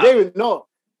 Pero David, no.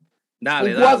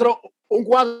 Dale, un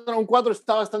 4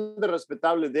 está bastante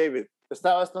respetable, David.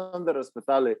 Está bastante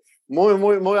respetable.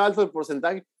 Muy alto el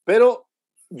porcentaje. Pero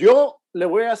yo le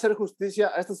voy a hacer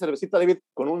justicia a esta cervecita, David,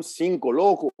 con un 5,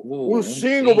 loco. Un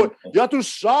 5. Ya tú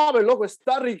sabes, loco.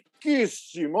 Está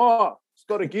riquísimo.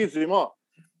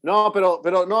 No, pero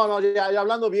ya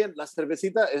hablando bien, la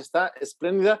cervecita está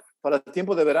espléndida para el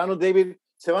tiempo de verano, David.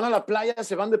 Se van a la playa,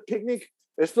 se van de picnic.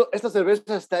 Esta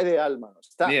cerveza está ideal, mano.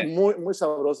 Está muy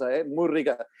sabrosa, muy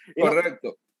rica.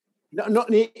 Correcto.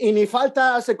 Ni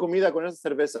falta hace comida con esta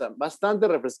cerveza. Bastante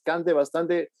refrescante,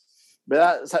 bastante,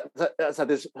 ¿verdad?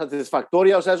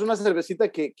 Satisfactoria. O sea, es una cervecita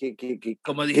que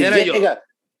como dijera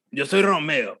yo soy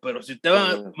Romeo, pero si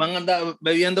ustedes van a andar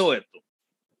bebiendo esto,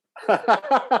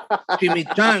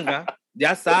 chimichanga,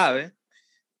 ya sabe,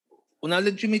 una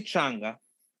de chimichanga,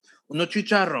 unos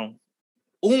chicharrón,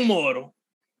 un moro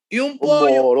y un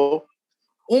pollo.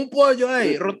 Un pollo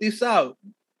ahí, rotizado.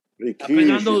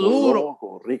 Riquísimo, duro.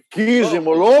 Loco,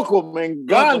 riquísimo, loco. Me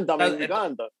encanta.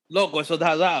 Loco, eso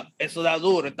da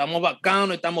duro. Estamos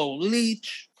bacanos, estamos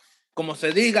bleach. Como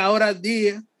se diga ahora al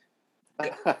día.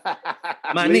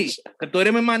 Maní, que tú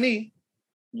eres mi maní.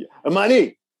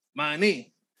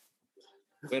 Maní.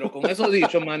 Pero con eso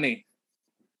dicho, maní.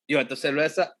 Esta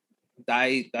cerveza está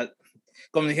ahí.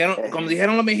 Como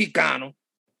dijeron los mexicanos.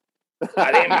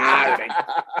 Está de madre.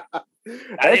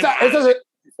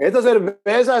 Esta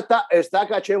cerveza está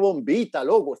caché bombita,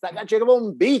 loco. Está caché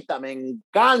bombita. Me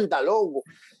encanta, loco.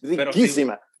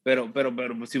 Riquísima. Pero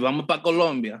si vamos para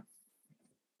Colombia,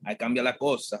 ahí cambia la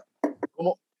cosa.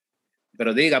 ¿Cómo?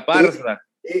 Pero diga, parce.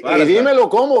 Y dímelo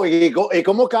cómo. ¿Y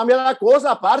cómo cambia la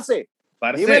cosa, parce?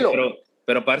 Dímelo.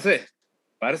 Pero parce.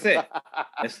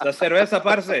 Esta cerveza,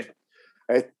 parce.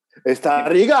 Está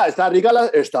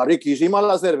riquísima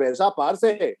la cerveza,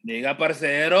 parce. Diga,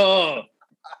 parcero,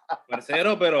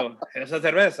 pero esa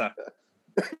cerveza.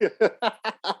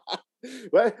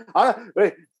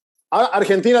 Ahora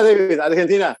Argentina, David,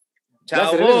 Argentina.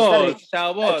 Chao,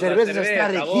 la cerveza está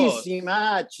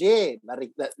riquísima, che,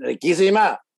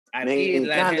 riquísima. Aquí en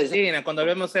la Argentina, cuando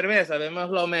vemos cerveza, vemos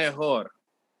lo mejor.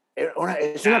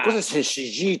 Es una cosa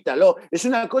sencillita, es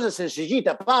una cosa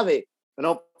sencillita, pave.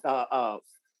 No,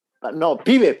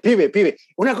 pibe.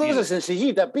 Una cosa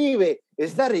sencillita, pibe.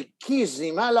 Está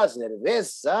riquísima la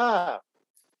cerveza.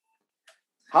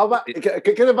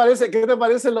 ¿Qué te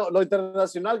parece lo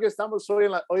internacional que estamos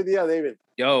hoy día, David?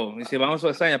 Y si vamos a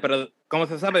España, pero como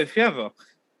se sabe, fierro,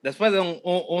 después de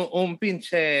un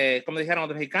pinche, como dijeron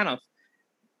los mexicanos,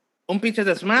 un pinche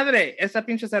desmadre, esa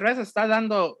pinche cerveza está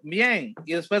dando bien.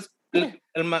 Y después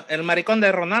el maricón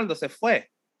de Ronaldo se fue.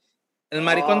 El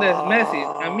maricón de Messi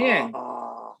también.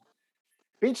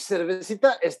 Pinche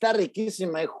cervecita está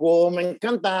riquísima, hijo. Me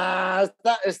encanta.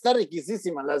 Está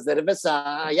riquísima la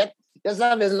cerveza. Ya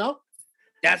sabes, ¿no?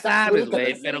 Ya sabes,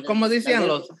 güey, pero como decían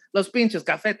los pinches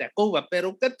Café Tacuba,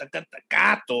 pero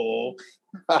cato,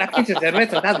 la pinche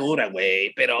cerveza está dura,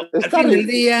 güey, pero al fin del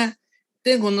día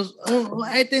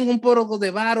ahí tengo un poco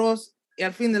de varos y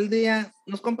al fin del día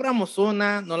nos compramos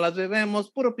una, nos las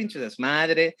bebemos, puro pinche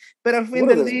desmadre, pero al fin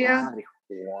del día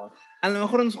a lo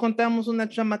mejor nos contamos una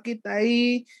chamaquita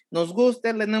ahí, nos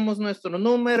gusta, le damos nuestro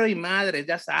número y madre,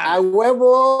 ya sabes. ¡A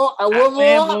huevo! ¡A huevo!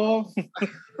 ¡A huevo!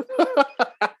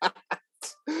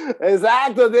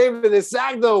 Exacto, David,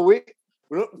 exacto.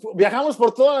 Viajamos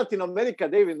por toda Latinoamérica,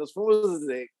 David. Nos fuimos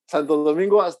desde Santo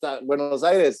Domingo hasta Buenos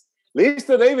Aires.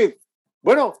 Listo, David.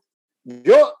 Bueno,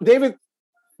 David,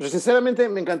 sinceramente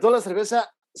me encantó la cerveza.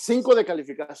 5 de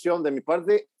calificación de mi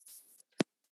parte.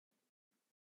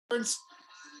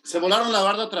 Se volaron la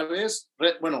barda otra vez.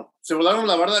 Bueno, se volaron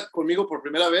la barda conmigo por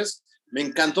primera vez. Me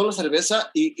encantó la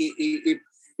cerveza y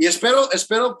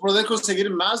espero poder conseguir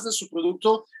más de su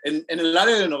producto en el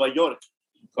área de Nueva York.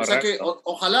 Correcto. O sea que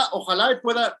ojalá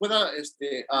pueda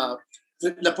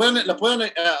la puedan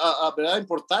 ¿verdad?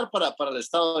 Importar para el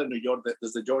estado de New York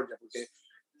desde Georgia, porque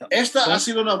esta ha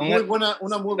sido una muy buena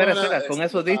con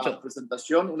eso dicho.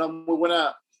 Presentación, una muy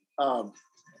buena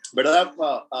 ¿verdad?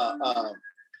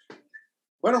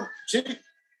 Bueno, sí,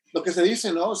 lo que se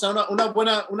dice, ¿no? O sea, una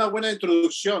buena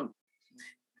introducción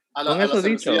a la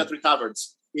cervecería Three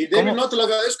Taverns. Y David, no, te lo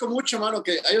agradezco mucho, mano,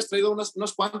 que hayas traído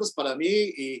unos cuantos para mí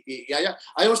y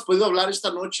hayamos podido hablar esta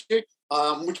noche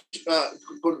con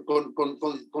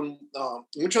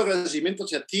mucho agradecimiento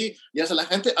hacia ti y hacia la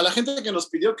gente que nos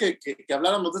pidió que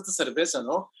habláramos de esta cerveza,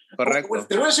 ¿no? Correcto.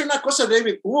 Te voy a decir una cosa,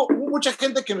 David. Hubo mucha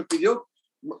gente que me pidió,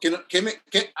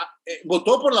 que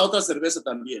votó por la otra cerveza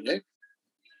también, ¿eh?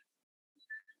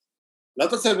 La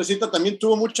otra cervecita también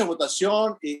tuvo mucha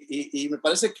votación y me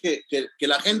parece que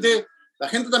la gente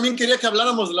también quería que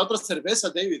habláramos de la otra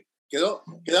cerveza, David.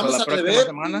 Quedamos a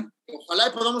ver.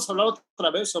 Ojalá podamos hablar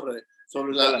otra vez sobre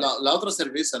la otra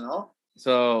cerveza, ¿no?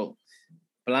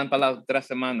 Plan para la otra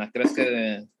semana. ¿Crees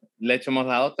que le echamos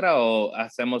la otra o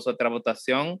hacemos otra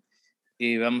votación?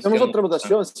 Y vamos hacemos otra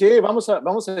votación, sí, vamos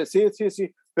a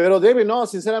sí. Pero David, no,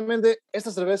 sinceramente,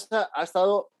 esta cerveza ha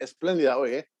estado espléndida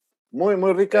hoy, ¿eh? Muy,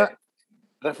 muy rica.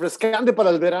 Refrescante para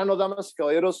el verano, damas y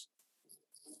caballeros.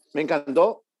 Me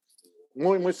encantó.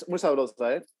 Muy, muy, muy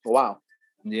sabrosa, ¿eh? Wow.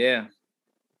 Yeah.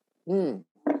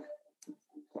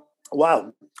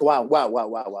 Wow.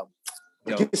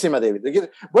 Riquísima, David.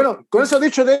 Bueno, con eso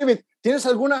dicho, David, ¿tienes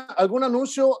algún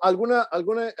anuncio,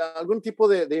 algún tipo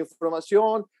de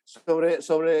información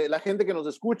sobre la gente que nos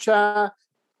escucha,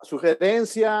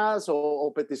 sugerencias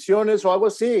o peticiones o algo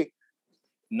así?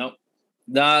 No.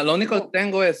 Lo único que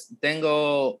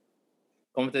tengo,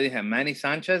 como te dije, Manny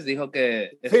Sánchez dijo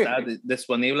que está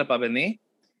disponible para venir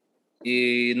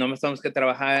y no tenemos que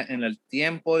trabajar en el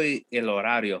tiempo y el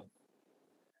horario.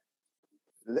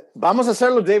 Vamos a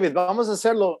hacerlo, David, vamos a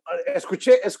hacerlo.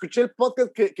 Escuché el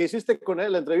podcast que hiciste con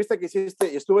él, la entrevista que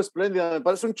hiciste y estuvo espléndida. Me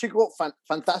parece un chico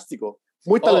fantástico,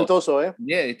 muy talentoso, ¿eh?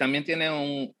 Yeah, y también tiene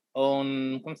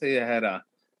un ¿cómo se dijera?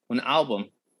 Un álbum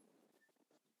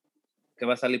que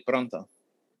va a salir pronto.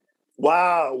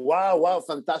 Wow,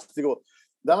 fantástico.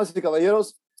 Damas y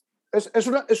caballeros,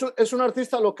 es un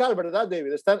artista local, ¿verdad,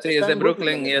 David? Está es de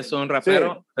Brooklyn y es un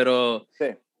rapero, pero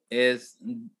es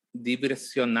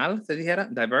diversional, ¿se dijera?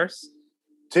 Diverse.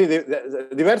 Sí,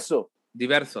 diverso.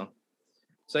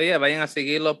 Vayan a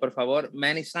seguirlo, por favor.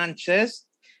 Manny Sánchez.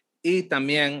 Y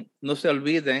también no se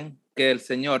olviden que el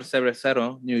señor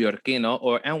cervecero neoyorquino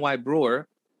o NY Brewer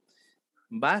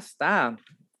va a estar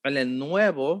en el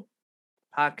nuevo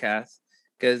podcast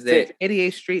que es de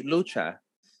 88 Street Lucha.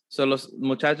 Los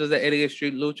muchachos de 88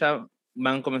 Street Lucha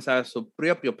van a comenzar su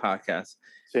propio podcast.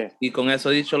 Sí. Y con eso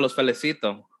dicho, los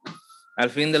felicito. Al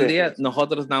fin del día,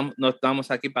 nosotros no estamos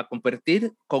aquí para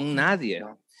competir con nadie.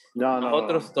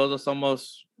 Nosotros todos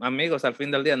somos amigos al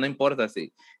fin del día, no importa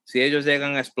si ellos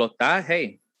llegan a explotar,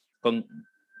 hey, con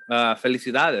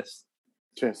felicidades.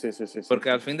 Sí. Porque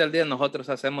al fin del día nosotros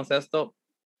hacemos esto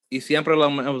y siempre lo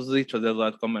hemos dicho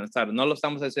desde comenzar. No lo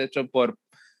estamos haciendo por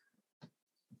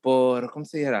 ¿cómo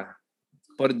se dirá?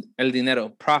 Por el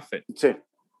dinero, profit. Sí.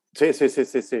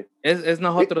 Es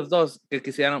nosotros dos que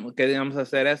queríamos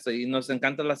hacer esto y nos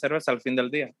encanta la cerveza al fin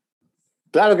del día.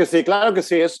 Claro que sí.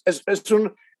 Es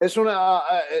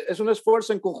un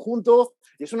esfuerzo en conjunto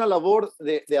y es una labor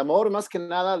de amor, más que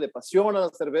nada, de pasión a la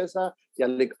cerveza y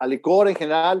al licor en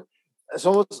general.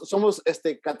 Somos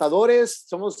catadores,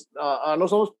 no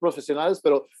somos profesionales,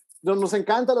 pero nos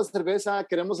encanta la cerveza,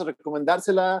 queremos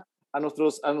recomendársela a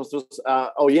nuestros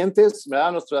oyentes, ¿verdad?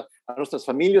 A nuestras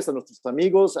familias, a nuestros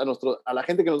amigos, a la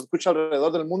gente que nos escucha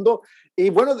alrededor del mundo. Y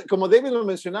bueno, como David lo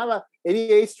mencionaba,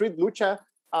 88 Street Lucha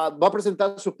va a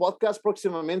presentar su podcast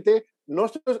próximamente.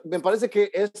 Me parece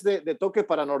que es de toque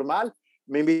paranormal.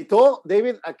 Me invitó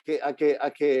David a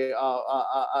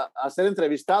ser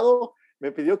entrevistado.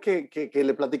 Me pidió que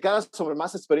le platicara sobre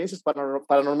más experiencias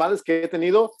paranormales que he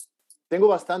tenido. Tengo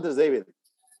bastantes, David.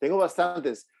 Tengo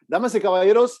bastantes. Damas y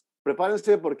caballeros,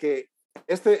 prepárense porque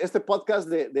este podcast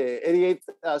de 88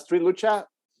 Street Lucha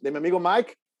de mi amigo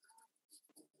Mike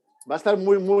va a estar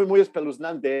muy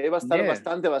espeluznante. Va a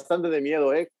estar bastante de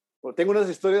miedo. Tengo unas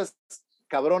historias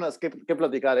cabronas que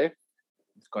platicar.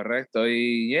 Correcto.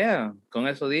 Y con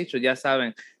eso dicho, ya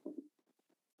saben,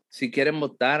 si quieren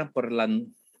votar por la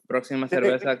próxima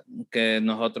cerveza que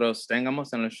nosotros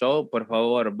tengamos en el show, por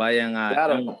favor, vayan a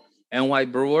claro. NY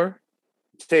Brewer.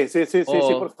 Sí,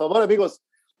 por favor, amigos.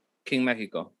 King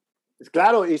México.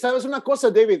 Claro, y sabes una cosa,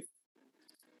 David.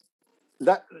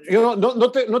 Yo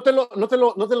no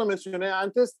te lo mencioné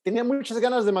antes. Tenía muchas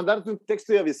ganas de mandarte un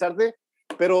texto y avisarte,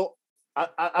 pero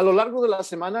a lo largo de la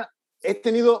semana he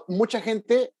tenido mucha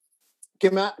gente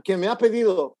que me ha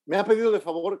pedido de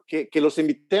favor que los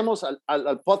invitemos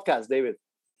al podcast, David.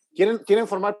 Quieren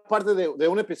formar parte de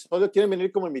un episodio, quieren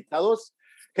venir como invitados.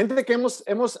 Gente que hemos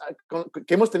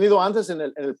tenido antes en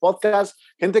el podcast,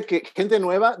 gente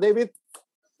nueva, David,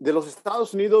 de los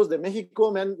Estados Unidos, de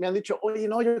México, me han dicho, oye,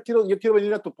 no, yo quiero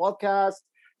venir a tu podcast,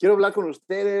 quiero hablar con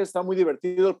ustedes, está muy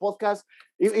divertido el podcast.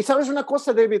 Y sabes una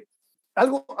cosa, David,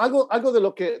 algo de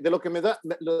lo que me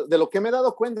he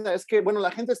dado cuenta es que, bueno,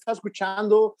 la gente está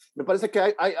escuchando, me parece que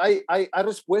hay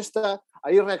respuesta,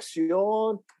 hay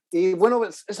reacción, y bueno,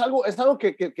 es algo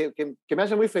que me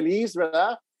hace muy feliz,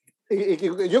 ¿verdad? Y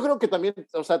yo creo que también,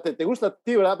 o sea, te gusta a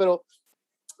ti, ¿verdad? Pero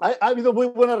ha habido muy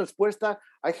buena respuesta.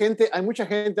 Hay mucha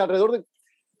gente alrededor de...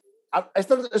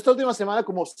 Esta última semana,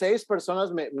 como 6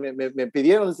 personas me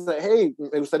pidieron, hey,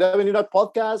 me gustaría venir al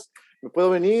podcast, ¿me puedo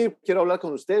venir? Quiero hablar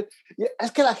con usted. Y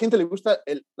es que a la gente le gusta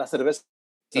la cerveza.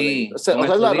 Sí, o sea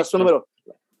es la razón número...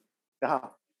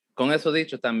 Ajá. Con eso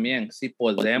dicho también, si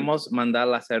podemos mandar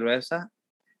la cerveza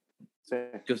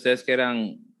que ustedes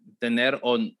quieran tener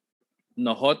o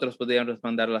nosotros podríamos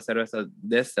mandar la cerveza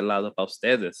de este lado para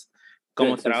ustedes,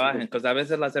 como trabajen, porque a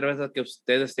veces las cervezas que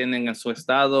ustedes tienen en su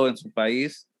estado, en su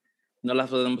país, no las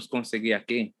podemos conseguir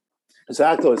aquí.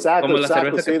 Exacto. Como la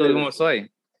cerveza que tuvimos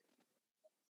hoy.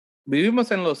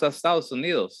 Vivimos en los Estados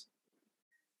Unidos,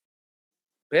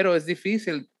 pero es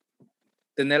difícil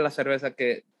tener la cerveza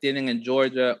que tienen en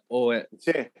Georgia o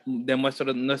de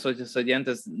nuestros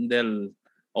oyentes del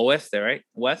oeste, right?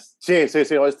 West? Sí,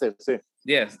 oeste, sí.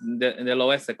 Yes, del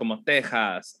oeste, como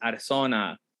Texas,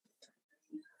 Arizona,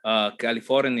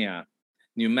 California,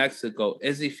 New Mexico.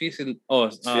 Es difícil,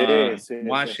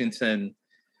 Washington.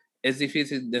 Es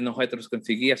difícil de nosotros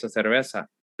conseguir esa cerveza.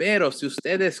 Pero si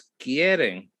ustedes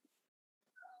quieren,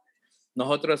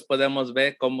 nosotros podemos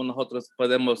ver cómo nosotros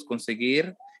podemos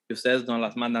conseguir y ustedes nos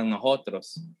las mandan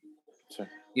nosotros. Sí.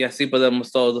 Y así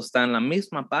podemos todos estar en la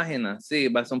misma página. Sí,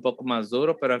 va a ser un poco más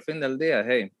duro, pero al fin del día,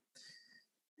 hey,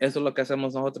 eso es lo que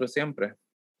hacemos nosotros siempre.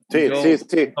 Sí.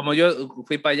 Como yo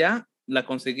fui para allá, la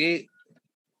conseguí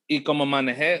y como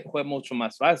manejé fue mucho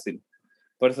más fácil.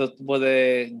 Por eso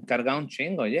pude cargar un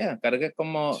chingo, cargué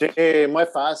como... Sí, muy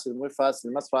fácil,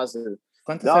 más fácil.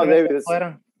 ¿Cuántas cervezas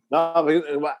fueron? No,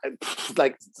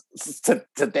 like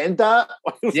 70.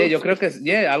 Yo creo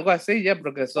que algo así,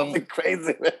 porque son...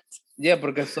 Crazy.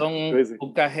 Porque son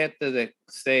un cajete de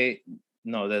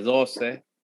 12.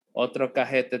 Otro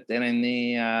cajete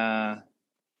tenía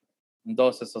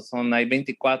 12, hay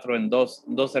 24 en dos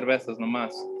cervezas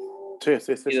nomás. Sí.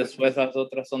 Y después las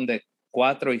otras son de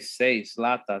 4 y 6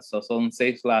 latas, o son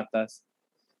 6 latas.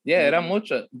 Era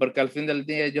mucho, porque al fin del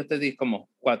día yo te di como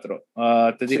 4,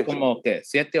 te di como que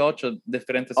 7, 8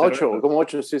 diferentes 8, como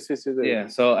 8, sí.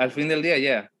 So al fin del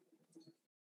día,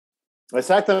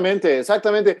 Exactamente.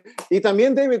 Y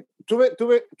también, David, tuve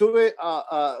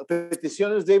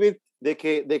peticiones, David, de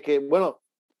que, bueno,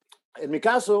 en mi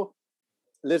caso,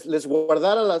 les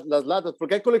guardara las latas,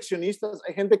 porque hay coleccionistas,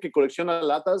 hay gente que colecciona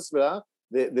latas, ¿verdad?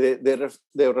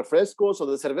 De refrescos o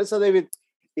de cerveza, David,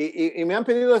 y me han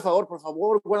pedido de favor, por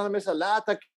favor, guárdame esa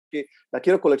lata, que la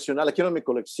quiero coleccionar, la quiero en mi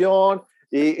colección.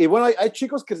 Y bueno, hay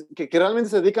chicos que realmente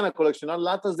se dedican a coleccionar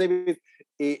latas, David.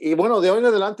 Y bueno, de hoy en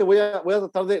adelante voy a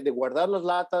tratar de guardar las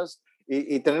latas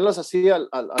y tenerlas así,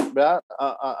 ¿verdad?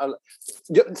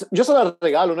 Yo se las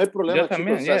regalo, no hay problema. Yo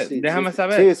también, chicos, déjame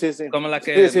saber. Sí. Como la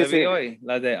que vi hoy,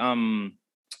 la de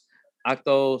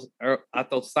Acto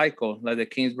Cycle, la de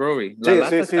King's Brewery. La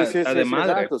lata está de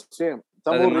madre. Exacto, sí.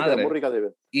 Está muy rica, David.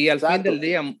 Y al fin Exacto. del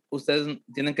día, ustedes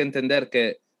tienen que entender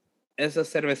que esas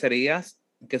cervecerías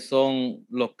que son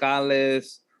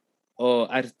locales o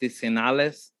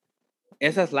artesanales,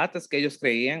 esas latas que ellos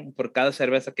creían por cada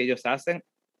cerveza que ellos hacen,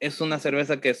 es una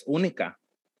cerveza que es única.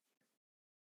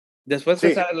 Después que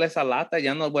Sí, sale esa lata,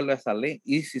 ya no vuelve a salir.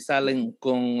 Y si salen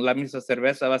con la misma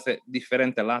cerveza, va a ser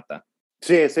diferente lata.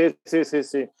 sí.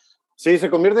 Sí,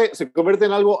 se convierte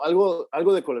en algo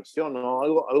de colección, ¿no?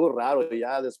 Algo raro. Y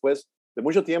ya después de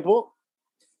mucho tiempo,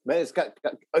 ¿ves?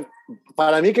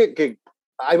 Para mí que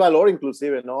hay valor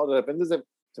inclusive, ¿no? De repente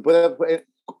se puede,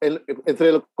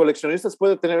 entre los coleccionistas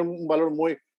puede tener un valor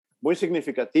muy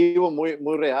significativo,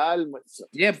 muy real.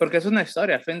 Yeah, porque es una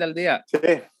historia, al fin del día. Sí.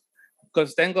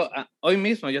 Pues hoy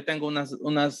mismo yo tengo unas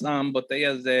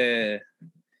botellas de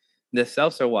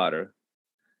seltzer water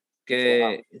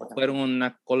que fueron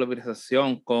una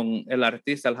colaboración con el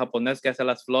artista, el japonés que hace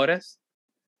las flores.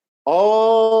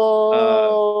 Oh,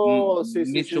 sí.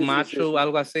 Michumachu,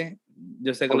 algo así.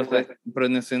 Yo sé que lo estoy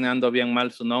pronunciando bien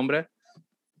mal su nombre.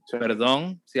 Sí.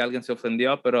 Perdón si alguien se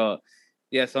ofendió, pero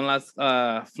son las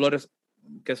flores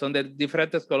que son de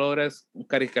diferentes colores,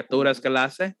 caricaturas que él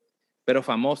hace, pero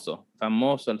famoso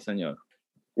el señor.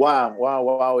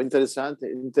 Wow,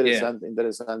 interesante.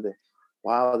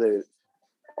 Wow, David.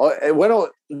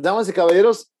 Bueno, damas y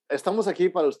caballeros, estamos aquí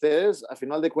para ustedes, a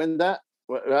final de cuentas,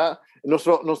 ¿verdad?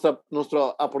 Nuestra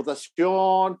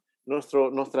aportación,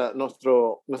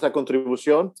 nuestra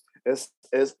contribución es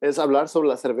hablar sobre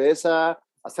la cerveza,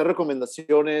 hacer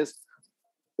recomendaciones,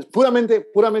 es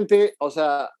puramente, o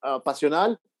sea,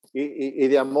 pasional y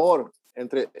de amor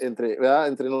entre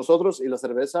nosotros y la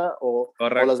cerveza o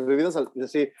las bebidas.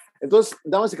 Sí. Entonces,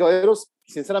 damas y caballeros,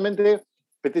 sinceramente,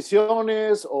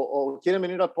 peticiones o quieren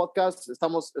venir al podcast,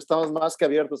 estamos más que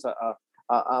abiertos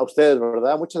a ustedes,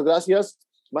 ¿verdad? Muchas gracias.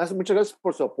 Muchas gracias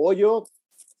por su apoyo.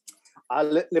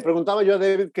 Le preguntaba yo a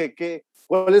David qué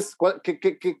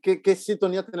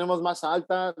sintonía tenemos más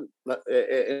alta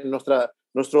en nuestra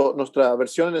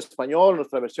versión en español,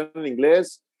 nuestra versión en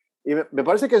inglés. Y me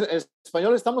parece que en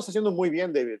español estamos haciendo muy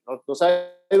bien, David. Nos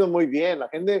ha ido muy bien. La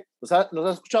gente nos ha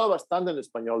escuchado bastante en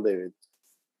español, David.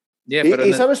 Yeah,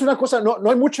 y sabes una cosa, no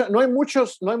hay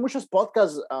muchos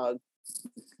podcasts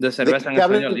de cerveza en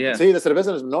español. Yeah. Sí, de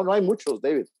cerveza. No hay muchos,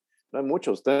 David. No hay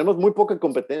muchos. Tenemos muy poca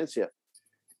competencia.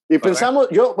 Y pensamos,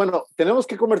 tenemos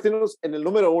que convertirnos en el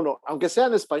número uno. Aunque sea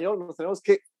en español, nos tenemos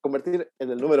que convertir en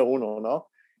el número uno, ¿no?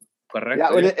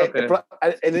 Correcto. Yo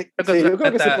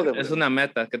creo que es una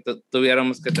meta que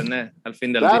tuviéramos que tener al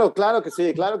fin del día. Claro que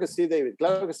sí, David,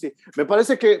 claro que sí. Me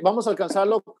parece que vamos a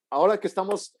alcanzarlo ahora que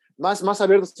estamos más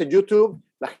abiertos en YouTube.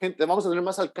 La gente, vamos a tener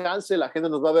más alcance, la gente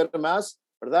nos va a ver más,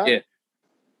 ¿verdad? Yeah.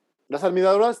 Las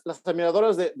admiradoras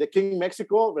de King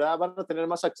México, ¿verdad? Van a tener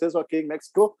más acceso a King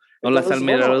México. O las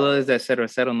admiradoras de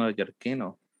cervecero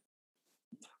neoyorquino.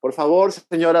 Por favor,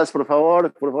 señoras, por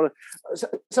favor.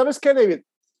 ¿Sabes qué, David?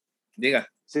 Diga.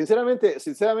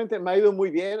 Sinceramente me ha ido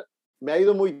muy bien.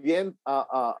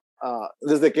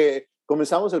 Desde que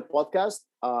comenzamos el podcast.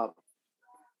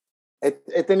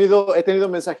 He tenido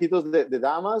mensajitos de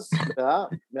damas, ¿verdad?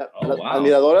 Wow.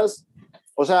 Admiradoras.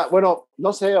 O sea, bueno,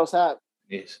 no sé, o sea.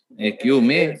 Excuse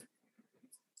me.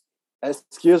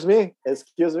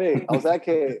 O sea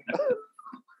que.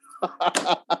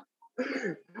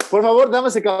 Por favor,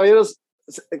 damas y caballeros,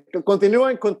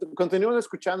 continúen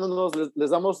escuchándonos. Les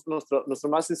damos nuestro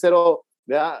más sincero,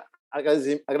 ¿verdad?,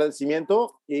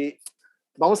 agradecimiento y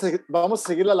vamos a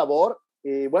seguir la labor.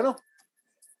 Y bueno,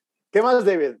 ¿qué más,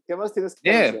 David? ¿Qué más tienes que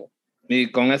decir?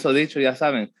 Y con eso dicho, ya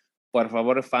saben, por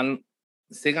favor,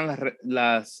 sigan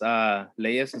las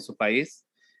leyes en su país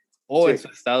o en su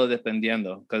estado,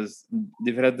 dependiendo, porque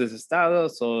diferentes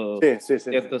estados o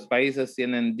ciertos países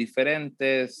tienen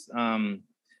diferentes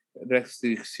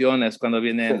restricciones cuando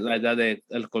viene la edad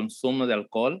del consumo de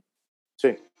alcohol.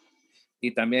 Sí.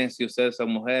 Y también si ustedes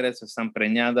son mujeres, están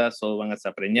preñadas o van a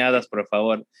estar preñadas, por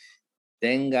favor,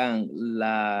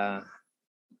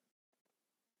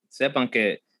 sepan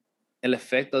que el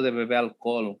efecto de beber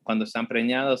alcohol cuando están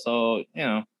preñados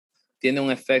tiene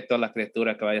un efecto a la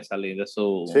criatura que vaya a salir de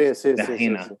su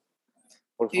vagina. Sí.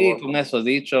 Por favor. Y con eso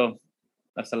dicho,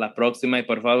 hasta la próxima. Y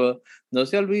por favor, no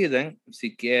se olviden,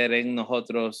 si quieren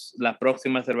la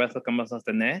próxima cerveza que vamos a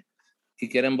tener, si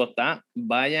quieren votar,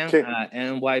 vayan a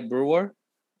NY Brewer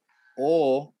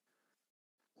o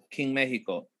King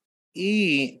México.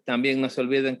 Y también no se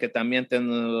olviden que también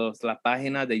tenemos la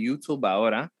página de YouTube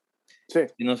ahora. Sí.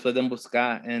 Y nos pueden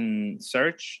buscar en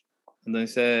search, donde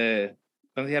dice,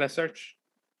 ¿cómo se llama search?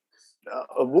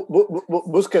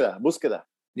 Búsqueda.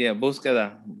 Yeah,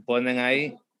 búsqueda. Ponen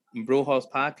ahí Brewhouse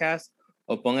Podcast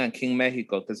o pongan King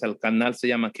México, que es el canal se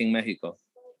llama King México.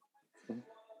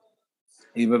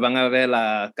 Y me van a ver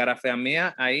la cara fea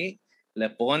mía ahí, le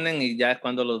ponen y ya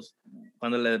cuando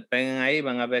le peguen ahí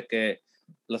van a ver que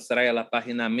los trae a la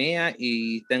página mía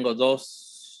y tengo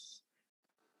dos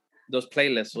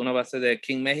playlists. Uno va a ser de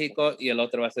King México y el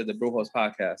otro va a ser de Brujos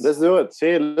Podcast. Let's do it.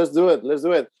 Sí, let's do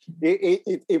it.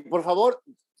 Y por favor,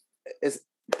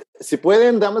 si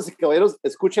pueden, damas y caballeros,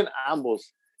 escuchen a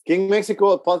ambos. King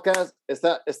México podcast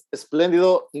está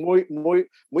espléndido, muy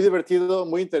divertido,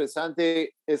 muy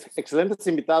interesante, excelentes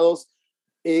invitados.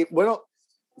 Y bueno,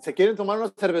 si quieren tomar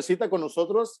una cervecita con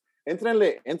nosotros,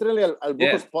 éntrenle al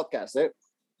Brujos Podcast.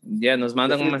 Nos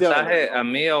mandan un mensaje a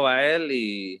mí o a él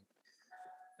y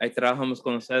ahí trabajamos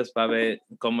con ustedes para ver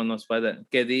cómo nos puede,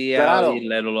 qué día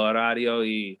y el horario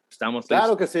y estamos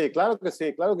listos. Claro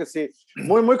que sí.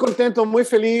 Muy contento, muy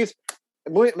feliz.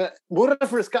 Muy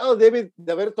refrescado, David,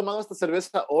 de haber tomado esta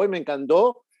cerveza hoy. Me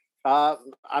encantó. A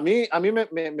mí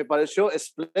me pareció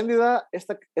espléndida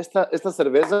esta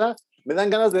cerveza. Me dan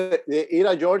ganas de ir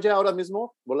a Georgia ahora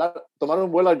mismo, tomar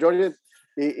un vuelo a Georgia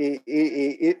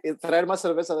y traer más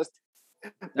cerveza de este.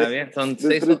 Está bien, son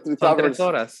 3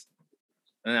 horas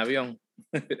en avión.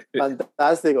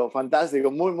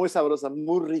 Fantástico. Muy sabrosa,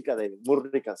 muy rica, David, muy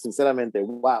rica, sinceramente.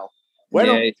 Wow.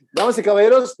 Bueno, damas y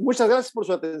caballeros, muchas gracias por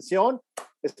su atención.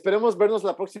 Esperemos vernos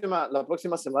la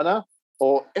próxima semana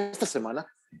o esta semana.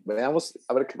 Veamos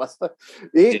a ver qué pasa.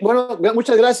 Y bueno,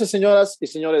 muchas gracias, señoras y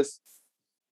señores.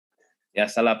 Y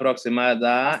hasta la próxima.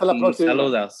 Hasta la próxima.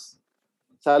 Saludos.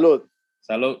 Salud.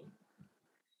 Salud.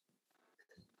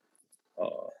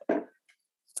 Oh.